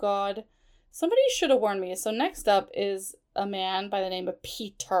 Oh god. Somebody should have warned me. So next up is a man by the name of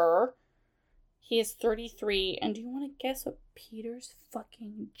Peter. He is 33. And do you want to guess what Peter's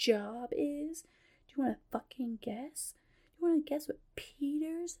fucking job is? Do you want to fucking guess? Do you want to guess what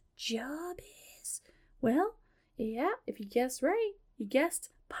Peter's job is? Well, yeah, if you guessed right, you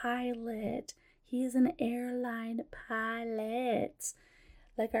guessed pilot. He is an airline pilot.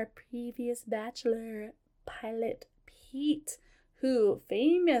 Like our previous bachelor, Pilot Pete, who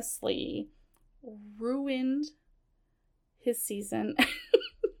famously ruined his season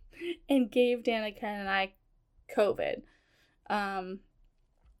and gave Danica and I COVID.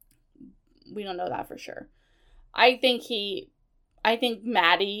 We don't know that for sure. I think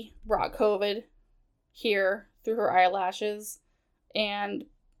Maddie brought COVID here through her eyelashes, and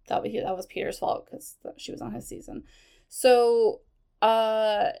that was Peter's fault because she was on his season. So,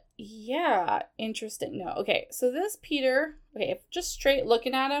 yeah, interesting. No, okay, so this Peter, okay, just straight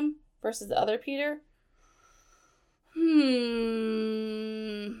looking at him versus the other Peter.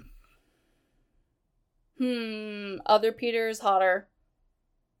 Other Peter's hotter.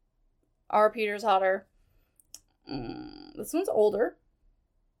 Our Peter's hotter. This one's older.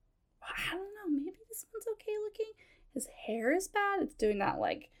 I don't know. Maybe this one's okay looking. His hair is bad. It's doing that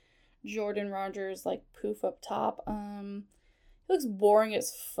like Jordan Rogers like poof up top. He looks boring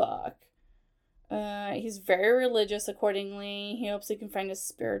as fuck. He's very religious accordingly. He hopes he can find his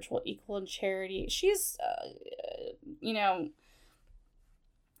spiritual equal in charity. She's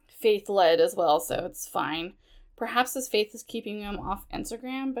faith-led as well, so it's fine. Perhaps his faith is keeping him off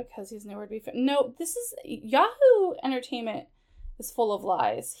Instagram because he's nowhere to be found. No, this is Yahoo Entertainment is full of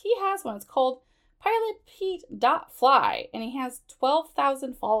lies. He has one. It's called pilotpete.fly, and he has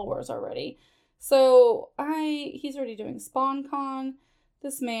 12,000 followers already. So he's already doing SpawnCon.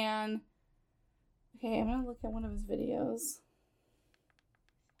 This man. Okay, I'm gonna look at one of his videos.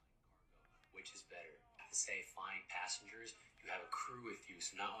 Which is better? Say flying passengers. You have a crew with you,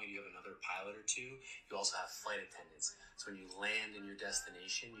 so not only do you have another pilot or two, you also have flight attendants. So when you land in your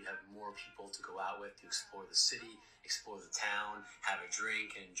destination, you have more people to go out with to explore the city, explore the town, have a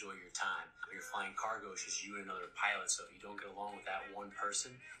drink, and enjoy your time. When you're flying cargo, it's just you and another pilot, so if you don't get along with that one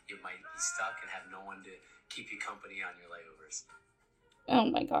person, you might be stuck and have no one to keep you company on your layovers. Oh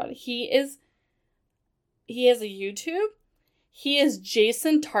my god, he has a YouTube. He is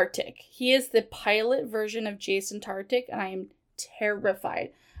Jason Tartic. He is the pilot version of Jason Tartic, and I am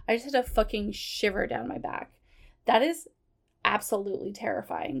terrified. I just had a fucking shiver down my back. That is absolutely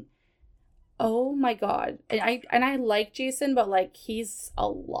terrifying. Oh my god. And I like Jason, but like he's a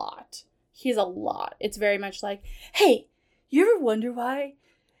lot. He's a lot. It's very much like, hey, you ever wonder why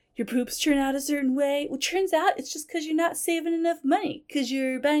your poops turn out a certain way? Well, turns out it's just because you're not saving enough money because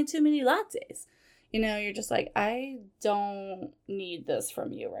you're buying too many lattes. You're just like, I don't need this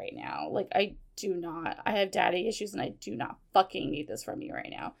from you right now. Like, I do not. I have daddy issues and I do not fucking need this from you right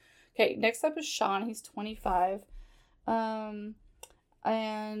now. Okay, next up is Sean. He's 25.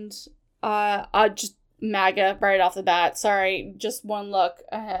 Just MAGA right off the bat. Sorry, just one look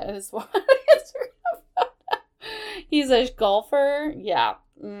ahead is what he's a golfer. Yeah.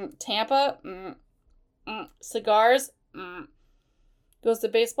 Tampa. Cigars. Goes to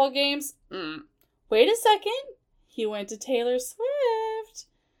baseball games. Wait a second. He went to Taylor Swift.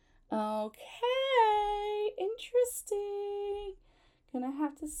 Okay. Interesting. Gonna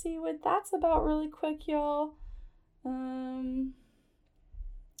have to see what that's about really quick, y'all.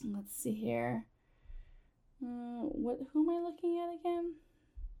 Let's see here. Who am I looking at again?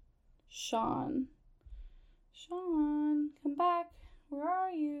 Sean, come back. Where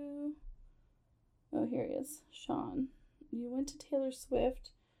are you? Oh, here he is. Sean, you went to Taylor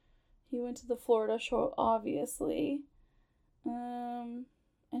Swift. He went to the Florida show, obviously. And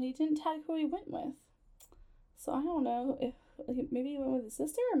he didn't tag who he went with. So I don't know if maybe he went with his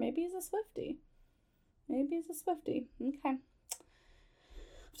sister or maybe he's a Swiftie. Okay.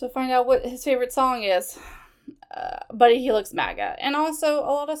 So find out what his favorite song is. But he looks MAGA. And also,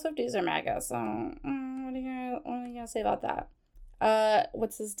 a lot of Swifties are MAGA. So, what are you gonna say about that?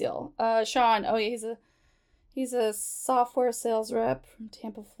 What's his deal? Sean. Oh, yeah, he's a software sales rep from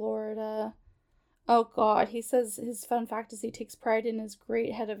Tampa, Florida. Oh, God. He says his fun fact is he takes pride in his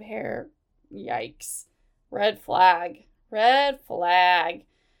great head of hair. Yikes. Red flag.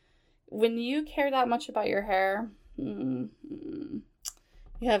 When you care that much about your hair, you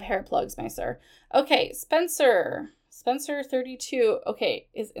have hair plugs, my sir. Okay, Spencer, 32. Okay,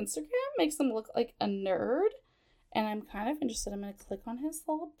 his Instagram makes him look like a nerd, and I'm kind of interested. I'm going to click on his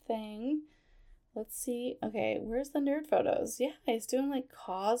little thing. Let's see. Okay, where's the nerd photos? Yeah, he's doing like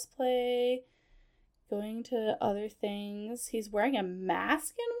cosplay, going to other things. He's wearing a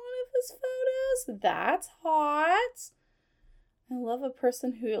mask in one of his photos. photos. That's hot. I love a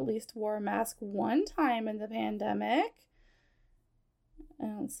person who at least wore a mask one time in the pandemic. I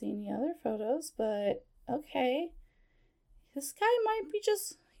don't see any other photos, but okay. This guy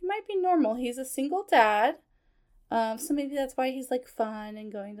he might be normal. He's a single dad. So maybe that's why he's like fun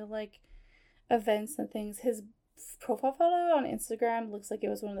and going to like events and things. His profile photo on Instagram looks like it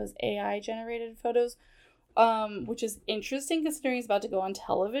was one of those AI generated photos, which is interesting considering he's about to go on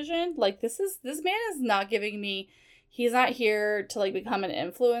television. Like this man is not giving me, he's not here to like become an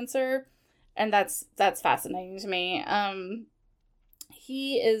influencer, and that's fascinating to me.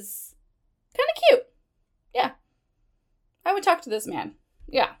 He is kind of cute. Yeah. I would talk to this man.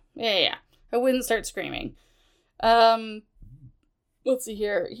 Yeah. I wouldn't start screaming. Let's see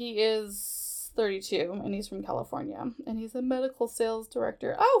here. He is 32 and he's from California and he's a medical sales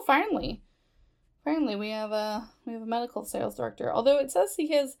director. Oh, finally we have a medical sales director. Although it says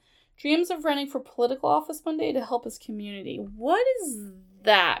he has dreams of running for political office one day to help his community. What does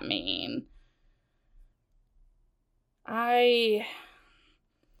that mean?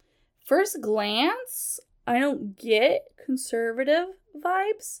 First glance, I don't get conservative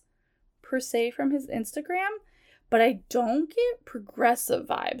vibes per se from his Instagram, but I don't get progressive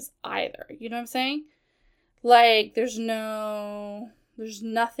vibes either. You know what I'm saying? Like, there's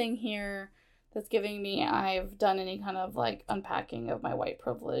nothing here that's giving me I've done any kind of like unpacking of my white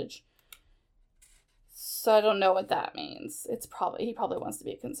privilege. So I don't know what that means. He probably wants to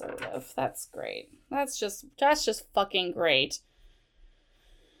be a conservative. That's great. That's just fucking great.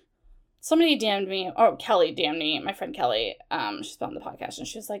 Somebody DM'd me, or Kelly DM'd me, my friend Kelly, she's been on the podcast, and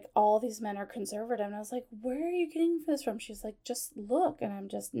she was like, all these men are conservative, and I was like, where are you getting this from? She's like, just look,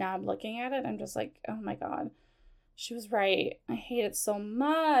 and now I'm looking at it, and I'm just like, oh my god, she was right, I hate it so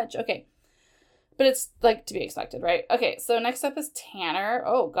much. Okay, but it's, like, to be expected, right? Okay, so next up is Tanner.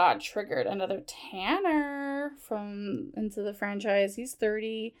 Oh god, triggered, another Tanner from Into the Franchise. He's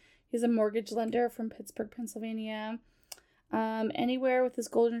 30, he's a mortgage lender from Pittsburgh, Pennsylvania. Anywhere with his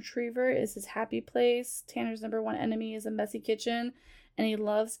golden retriever is his happy place. Tanner's number one enemy is a messy kitchen, and he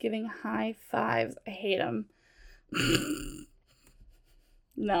loves giving high fives. I hate him.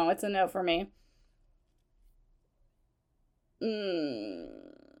 No, it's a no for me.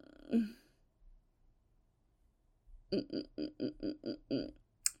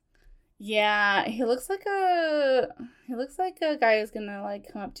 Yeah, he looks like a guy who's gonna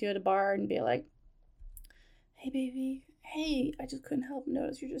like come up to you at a bar and be like, hey baby, hey, I just couldn't help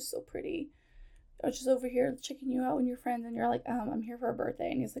notice you're just so pretty. I was just over here checking you out with your friends, and you're like, I'm here for a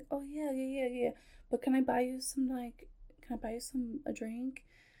birthday. And he's like, oh yeah. But can I buy you a drink?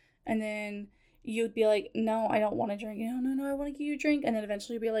 And then you'd be like, no, I don't want a drink. No, I want to give you a drink. And then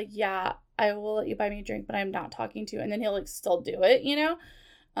eventually you'd be like, yeah, I will let you buy me a drink, but I'm not talking to you. And then he'll like still do it, you know?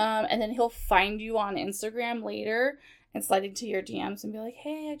 And then he'll find you on Instagram later and slide into your DMs and be like,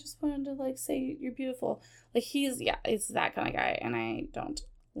 hey, I just wanted to like say you're beautiful. Like it's that kind of guy, and I don't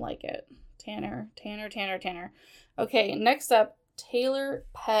like it. Tanner. Okay, next up, Taylor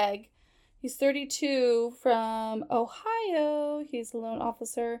Pegg. He's 32 from Ohio. He's a loan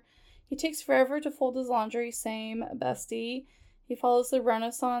officer. He takes forever to fold his laundry. Same, bestie. He follows the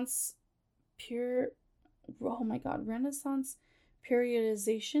Renaissance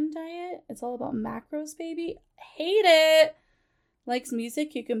periodization diet. It's all about macros, baby. Hate it. Likes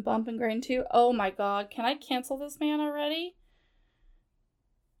music you can bump and grind to. Oh my god, can I cancel this man already?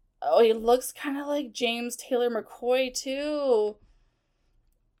 Oh, he looks kind of like James Taylor McCoy, too.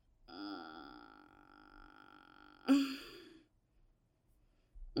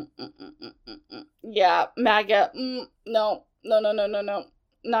 Yeah, MAGA. No.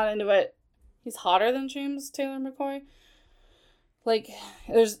 Not into it. He's hotter than James Taylor McCoy. Like,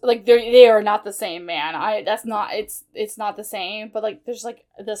 there's, like, they are not the same, man. It's not the same, but, like, there's, like,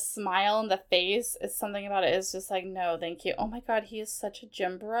 the smile in the face, it's something about it is just like, no, thank you. Oh my god, he is such a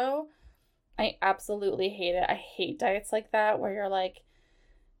gym bro. I absolutely hate it. I hate diets like that, where you're like,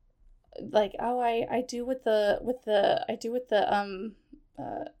 oh, I do with the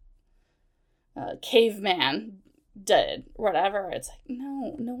caveman did, whatever. It's like,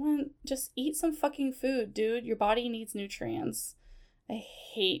 no one, just eat some fucking food, dude. Your body needs nutrients. I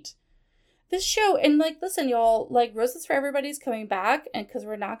hate this show. And like, listen, y'all, like, Roses for Everybody's coming back, and because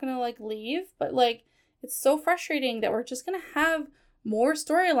we're not gonna like leave, but like, it's so frustrating that we're just gonna have more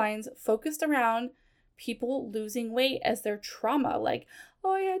storylines focused around people losing weight as their trauma. Like,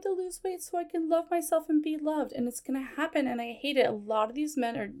 oh, I had to lose weight so I can love myself and be loved, and it's gonna happen, and I hate it. A lot of these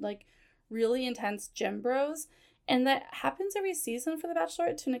men are like really intense gym bros, and that happens every season for The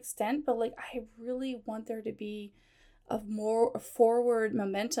Bachelorette to an extent, but like, I really want there to be more forward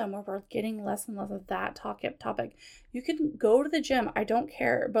momentum where we're getting less and less of that topic. You can go to the gym. I don't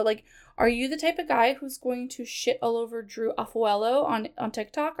care. But like, are you the type of guy who's going to shit all over Drew Afuelo on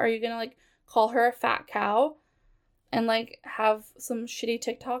TikTok? Are you going to like call her a fat cow and like have some shitty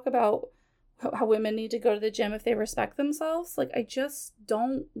TikTok about how women need to go to the gym if they respect themselves? Like, I just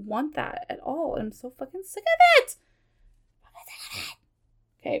don't want that at all. I'm so fucking sick of it.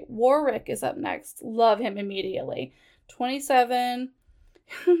 Okay, Warwick is up next. Love him immediately. 27.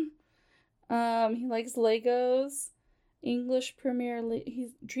 He likes Legos. English Premier League. He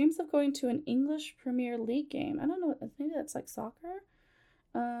dreams of going to an English Premier League game. I don't know. Maybe that's like soccer.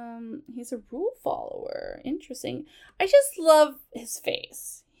 He's a rule follower. Interesting. I just love his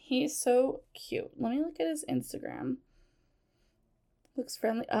face. He's so cute. Let me look at his Instagram. Looks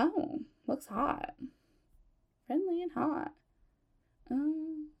friendly. Oh, looks hot. Friendly and hot.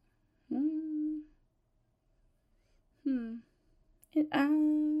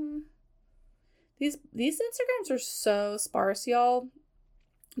 These Instagrams are so sparse, y'all.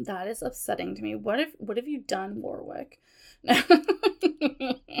 That is upsetting to me. What have you done, Warwick? I'm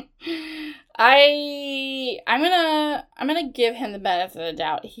gonna give him the benefit of the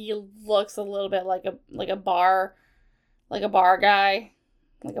doubt. He looks a little bit like a bar guy,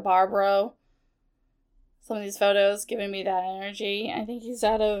 like a bar bro. Some of these photos giving me that energy. I think he's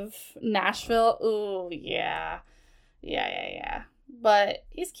out of Nashville. Ooh, yeah. But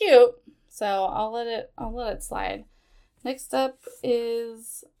he's cute, so I'll let it slide. Next up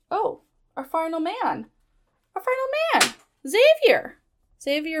is our final man.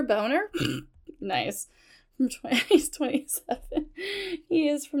 Xavier Boner. Nice. He's 27. He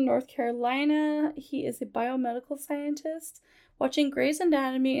is from North Carolina. He is a biomedical scientist. Watching Grey's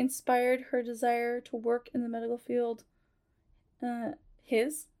Anatomy inspired her desire to work in the medical field.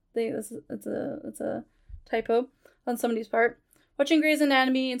 It's a typo on somebody's part. Watching Grey's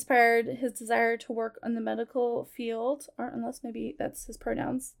Anatomy inspired his desire to work on the medical field, or unless maybe that's his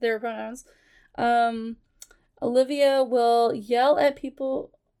pronouns, their pronouns. Olivia will yell at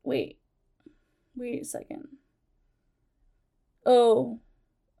people. Wait a second. Oh,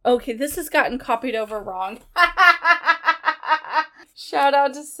 okay. This has gotten copied over wrong. Shout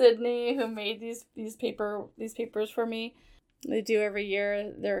out to Sydney who made these papers for me. They do every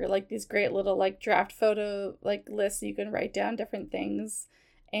year. They're like these great little like draft photo like lists. You can write down different things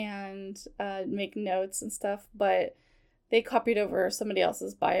and make notes and stuff. But they copied over somebody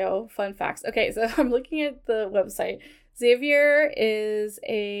else's bio. Fun facts. Okay, so I'm looking at the website. Xavier is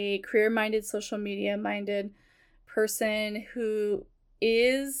a career-minded, social media-minded person who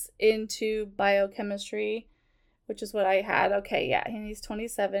is into biochemistry, which is what I had. Okay, yeah, and he's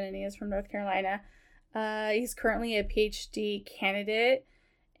 27 and he is from North Carolina. He's currently a PhD candidate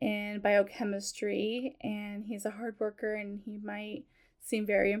in biochemistry, and he's a hard worker, and he might seem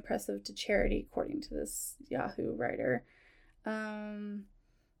very impressive to Charity, according to this Yahoo writer.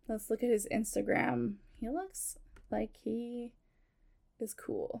 Let's look at his Instagram. He looks like he is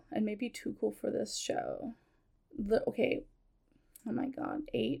cool, and maybe too cool for this show. Okay, oh my god,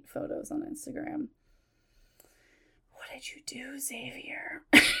 8 photos on Instagram. What did you do, Xavier?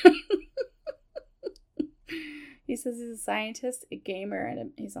 He says he's a scientist, a gamer,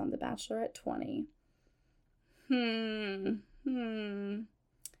 and he's on The Bachelor at 20.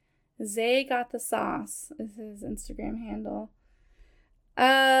 Zay got the sauce is his Instagram handle.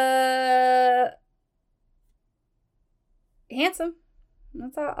 Handsome.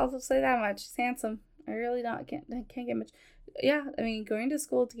 That's all. I'll just say that much. He's handsome. I really can't get much. Yeah, I mean, going to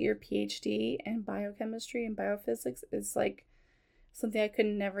school to get your PhD in biochemistry and biophysics is like something I could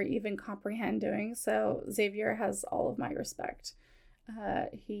never even comprehend doing. So Xavier has all of my respect.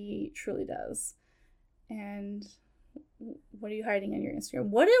 He truly does. And what are you hiding on your Instagram?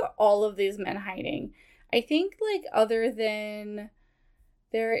 What are all of these men hiding? I think like other than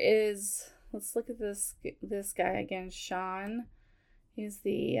there is, let's look at this guy again, Sean. He's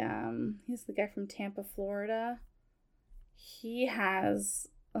the guy from Tampa, Florida. He has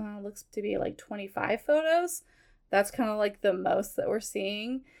looks to be like 25 photos. That's kind of like the most that we're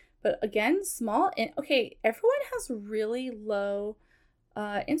seeing. But again, small. And okay, everyone has really low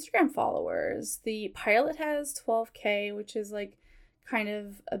Instagram followers. The pilot has 12K, which is like kind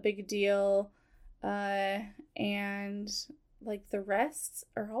of a big deal. And like the rest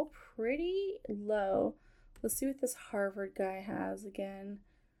are all pretty low. Let's see what this Harvard guy has again.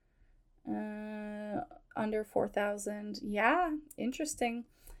 Under 4,000. Yeah, interesting.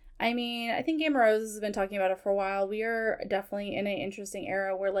 I mean, I think Game of Roses has been talking about it for a while. We are definitely in an interesting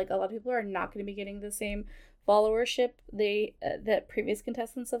era where like a lot of people are not going to be getting the same followership that previous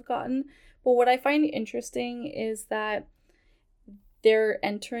contestants have gotten. But what I find interesting is that they're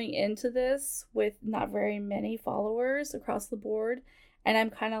entering into this with not very many followers across the board. And I'm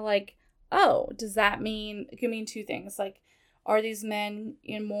kind of like, oh, does that mean, it could mean two things. Like, are these men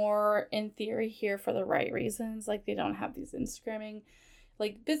more in theory here for the right reasons? Like, they don't have these Instagramming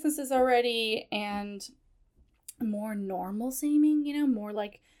like businesses already, and more normal seeming, more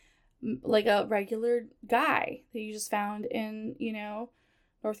like a regular guy that you just found in,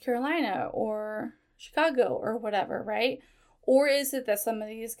 North Carolina or Chicago or whatever, right? Or is it that some of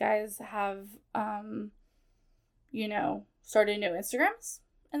these guys have, started new Instagrams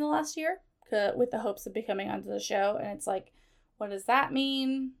in the last year with the hopes of becoming onto the show? And it's like, what does that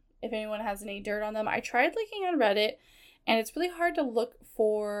mean? If anyone has any dirt on them. I tried looking on Reddit, and it's really hard to look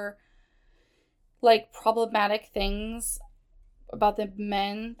for like problematic things about the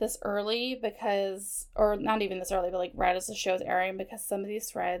men this early because, or not even this early, but like right as the show's airing, because some of these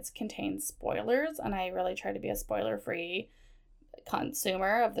threads contain spoilers, and I really try to be a spoiler-free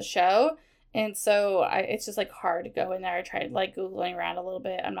consumer of the show. And so it's just like hard to go in there. I tried like Googling around a little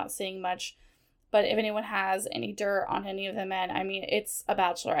bit. I'm not seeing much. But if anyone has any dirt on any of the men, I mean, it's a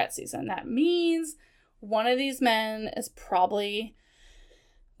Bachelorette season. That means one of these men has probably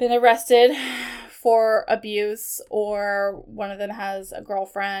been arrested for abuse, or one of them has a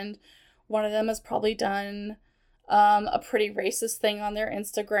girlfriend. One of them has probably done a pretty racist thing on their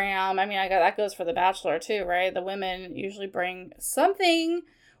Instagram. I mean, that goes for The Bachelor too, right? The women usually bring something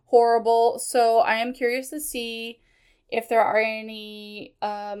horrible. So I am curious to see if there are any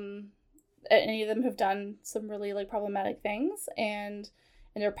of them who've done some really like problematic things and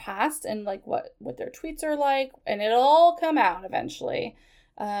in their past, and like what their tweets are like, and it'll all come out eventually.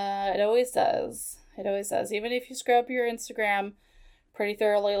 It always does. It always does. Even if you scrub your Instagram pretty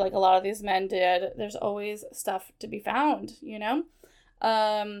thoroughly, like a lot of these men did, there's always stuff to be found,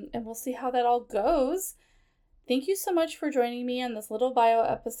 and we'll see how that all goes. Thank you so much for joining me on this little bio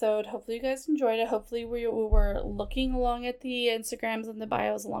episode. Hopefully you guys enjoyed it. Hopefully we were looking along at the Instagrams and the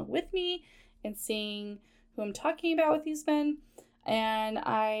bios along with me and seeing who I'm talking about with these men. And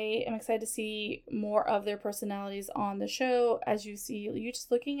I am excited to see more of their personalities on the show. As you see, you're just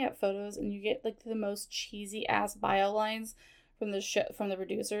looking at photos and you get like the most cheesy ass bio lines from the show, from the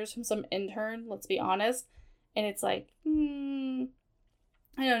producers, from some intern, let's be honest. And it's like, I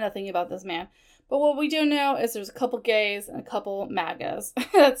know nothing about this man. But what we do know is there's a couple gays and a couple MAGAs.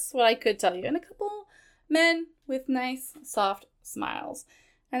 That's what I could tell you. And a couple men with nice, soft smiles.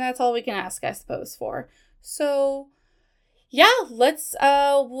 And that's all we can ask, I suppose, for. So, yeah,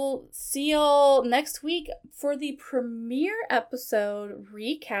 we'll see y'all next week for the premiere episode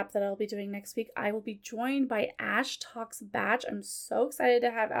recap that I'll be doing next week. I will be joined by Ash Talks Batch. I'm so excited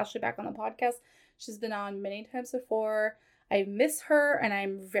to have Ashley back on the podcast. She's been on many times before. I miss her, and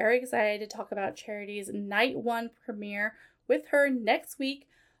I'm very excited to talk about Charity's Night 1 premiere with her next week.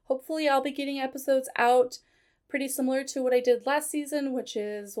 Hopefully I'll be getting episodes out pretty similar to what I did last season, which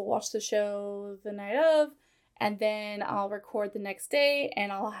is we'll watch the show the night of, and then I'll record the next day, and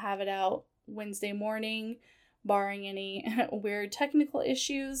I'll have it out Wednesday morning, barring any weird technical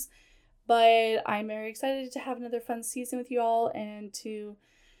issues. But I'm very excited to have another fun season with you all and to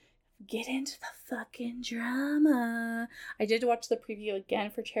get into the fucking drama. I did watch the preview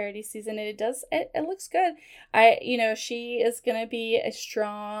again for Charity season, and it looks good. She is gonna be a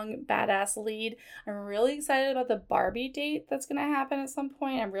strong, badass lead. I'm really excited about the Barbie date that's gonna happen at some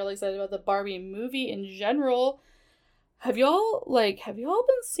point. I'm really excited about the Barbie movie in general. Have y'all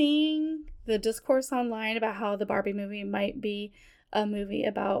been seeing the discourse online about how the Barbie movie might be a movie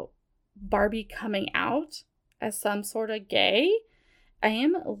about Barbie coming out as some sort of gay? I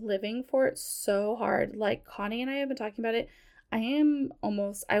am living for it so hard. Like, Connie and I have been talking about it.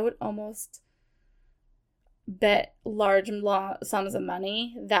 I would almost bet large sums of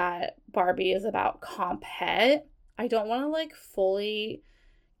money that Barbie is about comp het. I don't want to like fully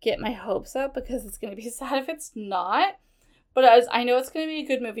get my hopes up because it's going to be sad if it's not. But as I know it's going to be a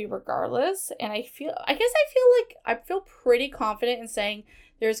good movie regardless. And I feel pretty confident in saying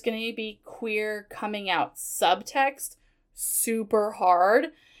there's going to be queer coming out subtext super hard.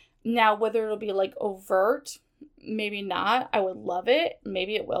 Now, whether it'll be like overt, maybe not. I would love it.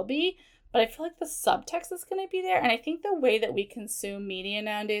 Maybe it will be. But I feel like the subtext is going to be there. And I think the way that we consume media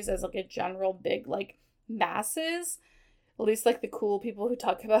nowadays as like a general big like masses, at least like the cool people who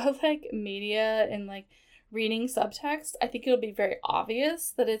talk about like media and like reading subtext, I think it'll be very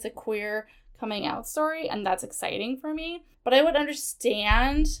obvious that it's a queer coming out story. And that's exciting for me. But I would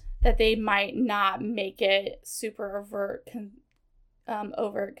understand that they might not make it super overt,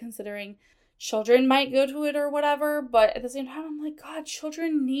 considering children might go to it or whatever, but at the same time, I'm like, God,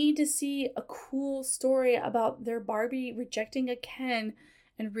 children need to see a cool story about their Barbie rejecting a Ken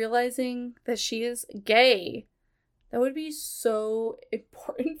and realizing that she is gay. That would be so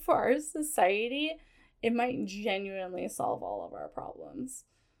important for our society. It might genuinely solve all of our problems.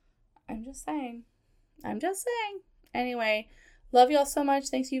 I'm just saying. Anyway, love y'all so much.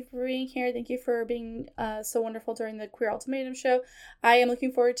 Thank you for being here. Thank you for being so wonderful during the Queer Ultimatum show. I am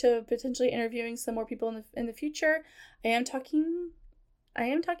looking forward to potentially interviewing some more people in the future. I am talking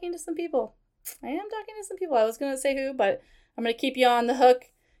to some people. I was going to say who, but I'm going to keep you on the hook.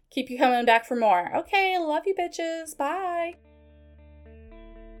 Keep you coming back for more. Okay, love you bitches. Bye.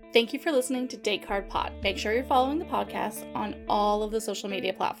 Thank you for listening to Date Card Pod. Make sure you're following the podcast on all of the social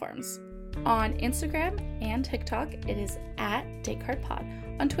media platforms. On Instagram and TikTok, it is at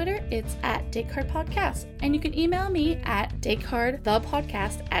DateCardPod. On Twitter, it's at DateCardPodcast. And you can email me at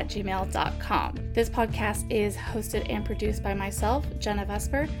datecardthepodcast@gmail.com. This podcast is hosted and produced by myself, Jenna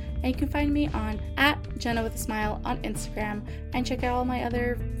Vesper, and you can find me on @JennaWithASmile on Instagram and check out all my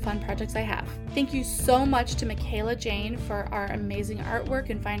other fun projects I have. Thank you so much to Michaela Jane for our amazing artwork. You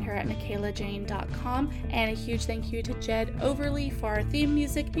can find her at michaelajane.com. And a huge thank you to Jed Overly for our theme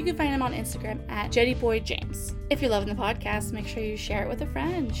music. You can find him on Instagram at JeddyBoyJames. If you're loving the podcast, make sure you share it with a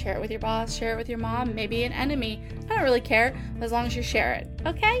friend, share it with your boss, share it with your mom, maybe an enemy. I don't really care as long as you share it.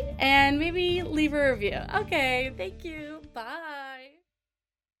 Okay? And maybe leave a review. Okay, thank you. Bye.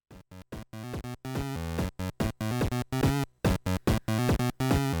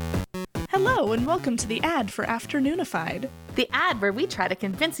 Hello and welcome to the ad for Afternoonified. The ad where we try to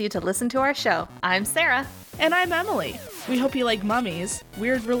convince you to listen to our show. I'm Sarah. And I'm Emily. We hope you like mummies,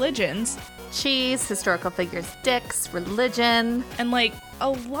 weird religions, Cheese, historical figures, dicks, religion, and like a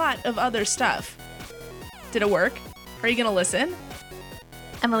lot of other stuff. Did it work? Are you gonna listen?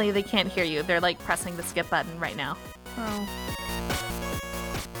 Emily, they can't hear you. They're like pressing the skip button right now. Oh.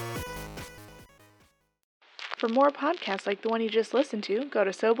 For more podcasts like the one you just listened to, go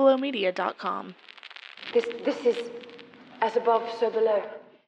to SoBelowMedia.com. This is as above, so below.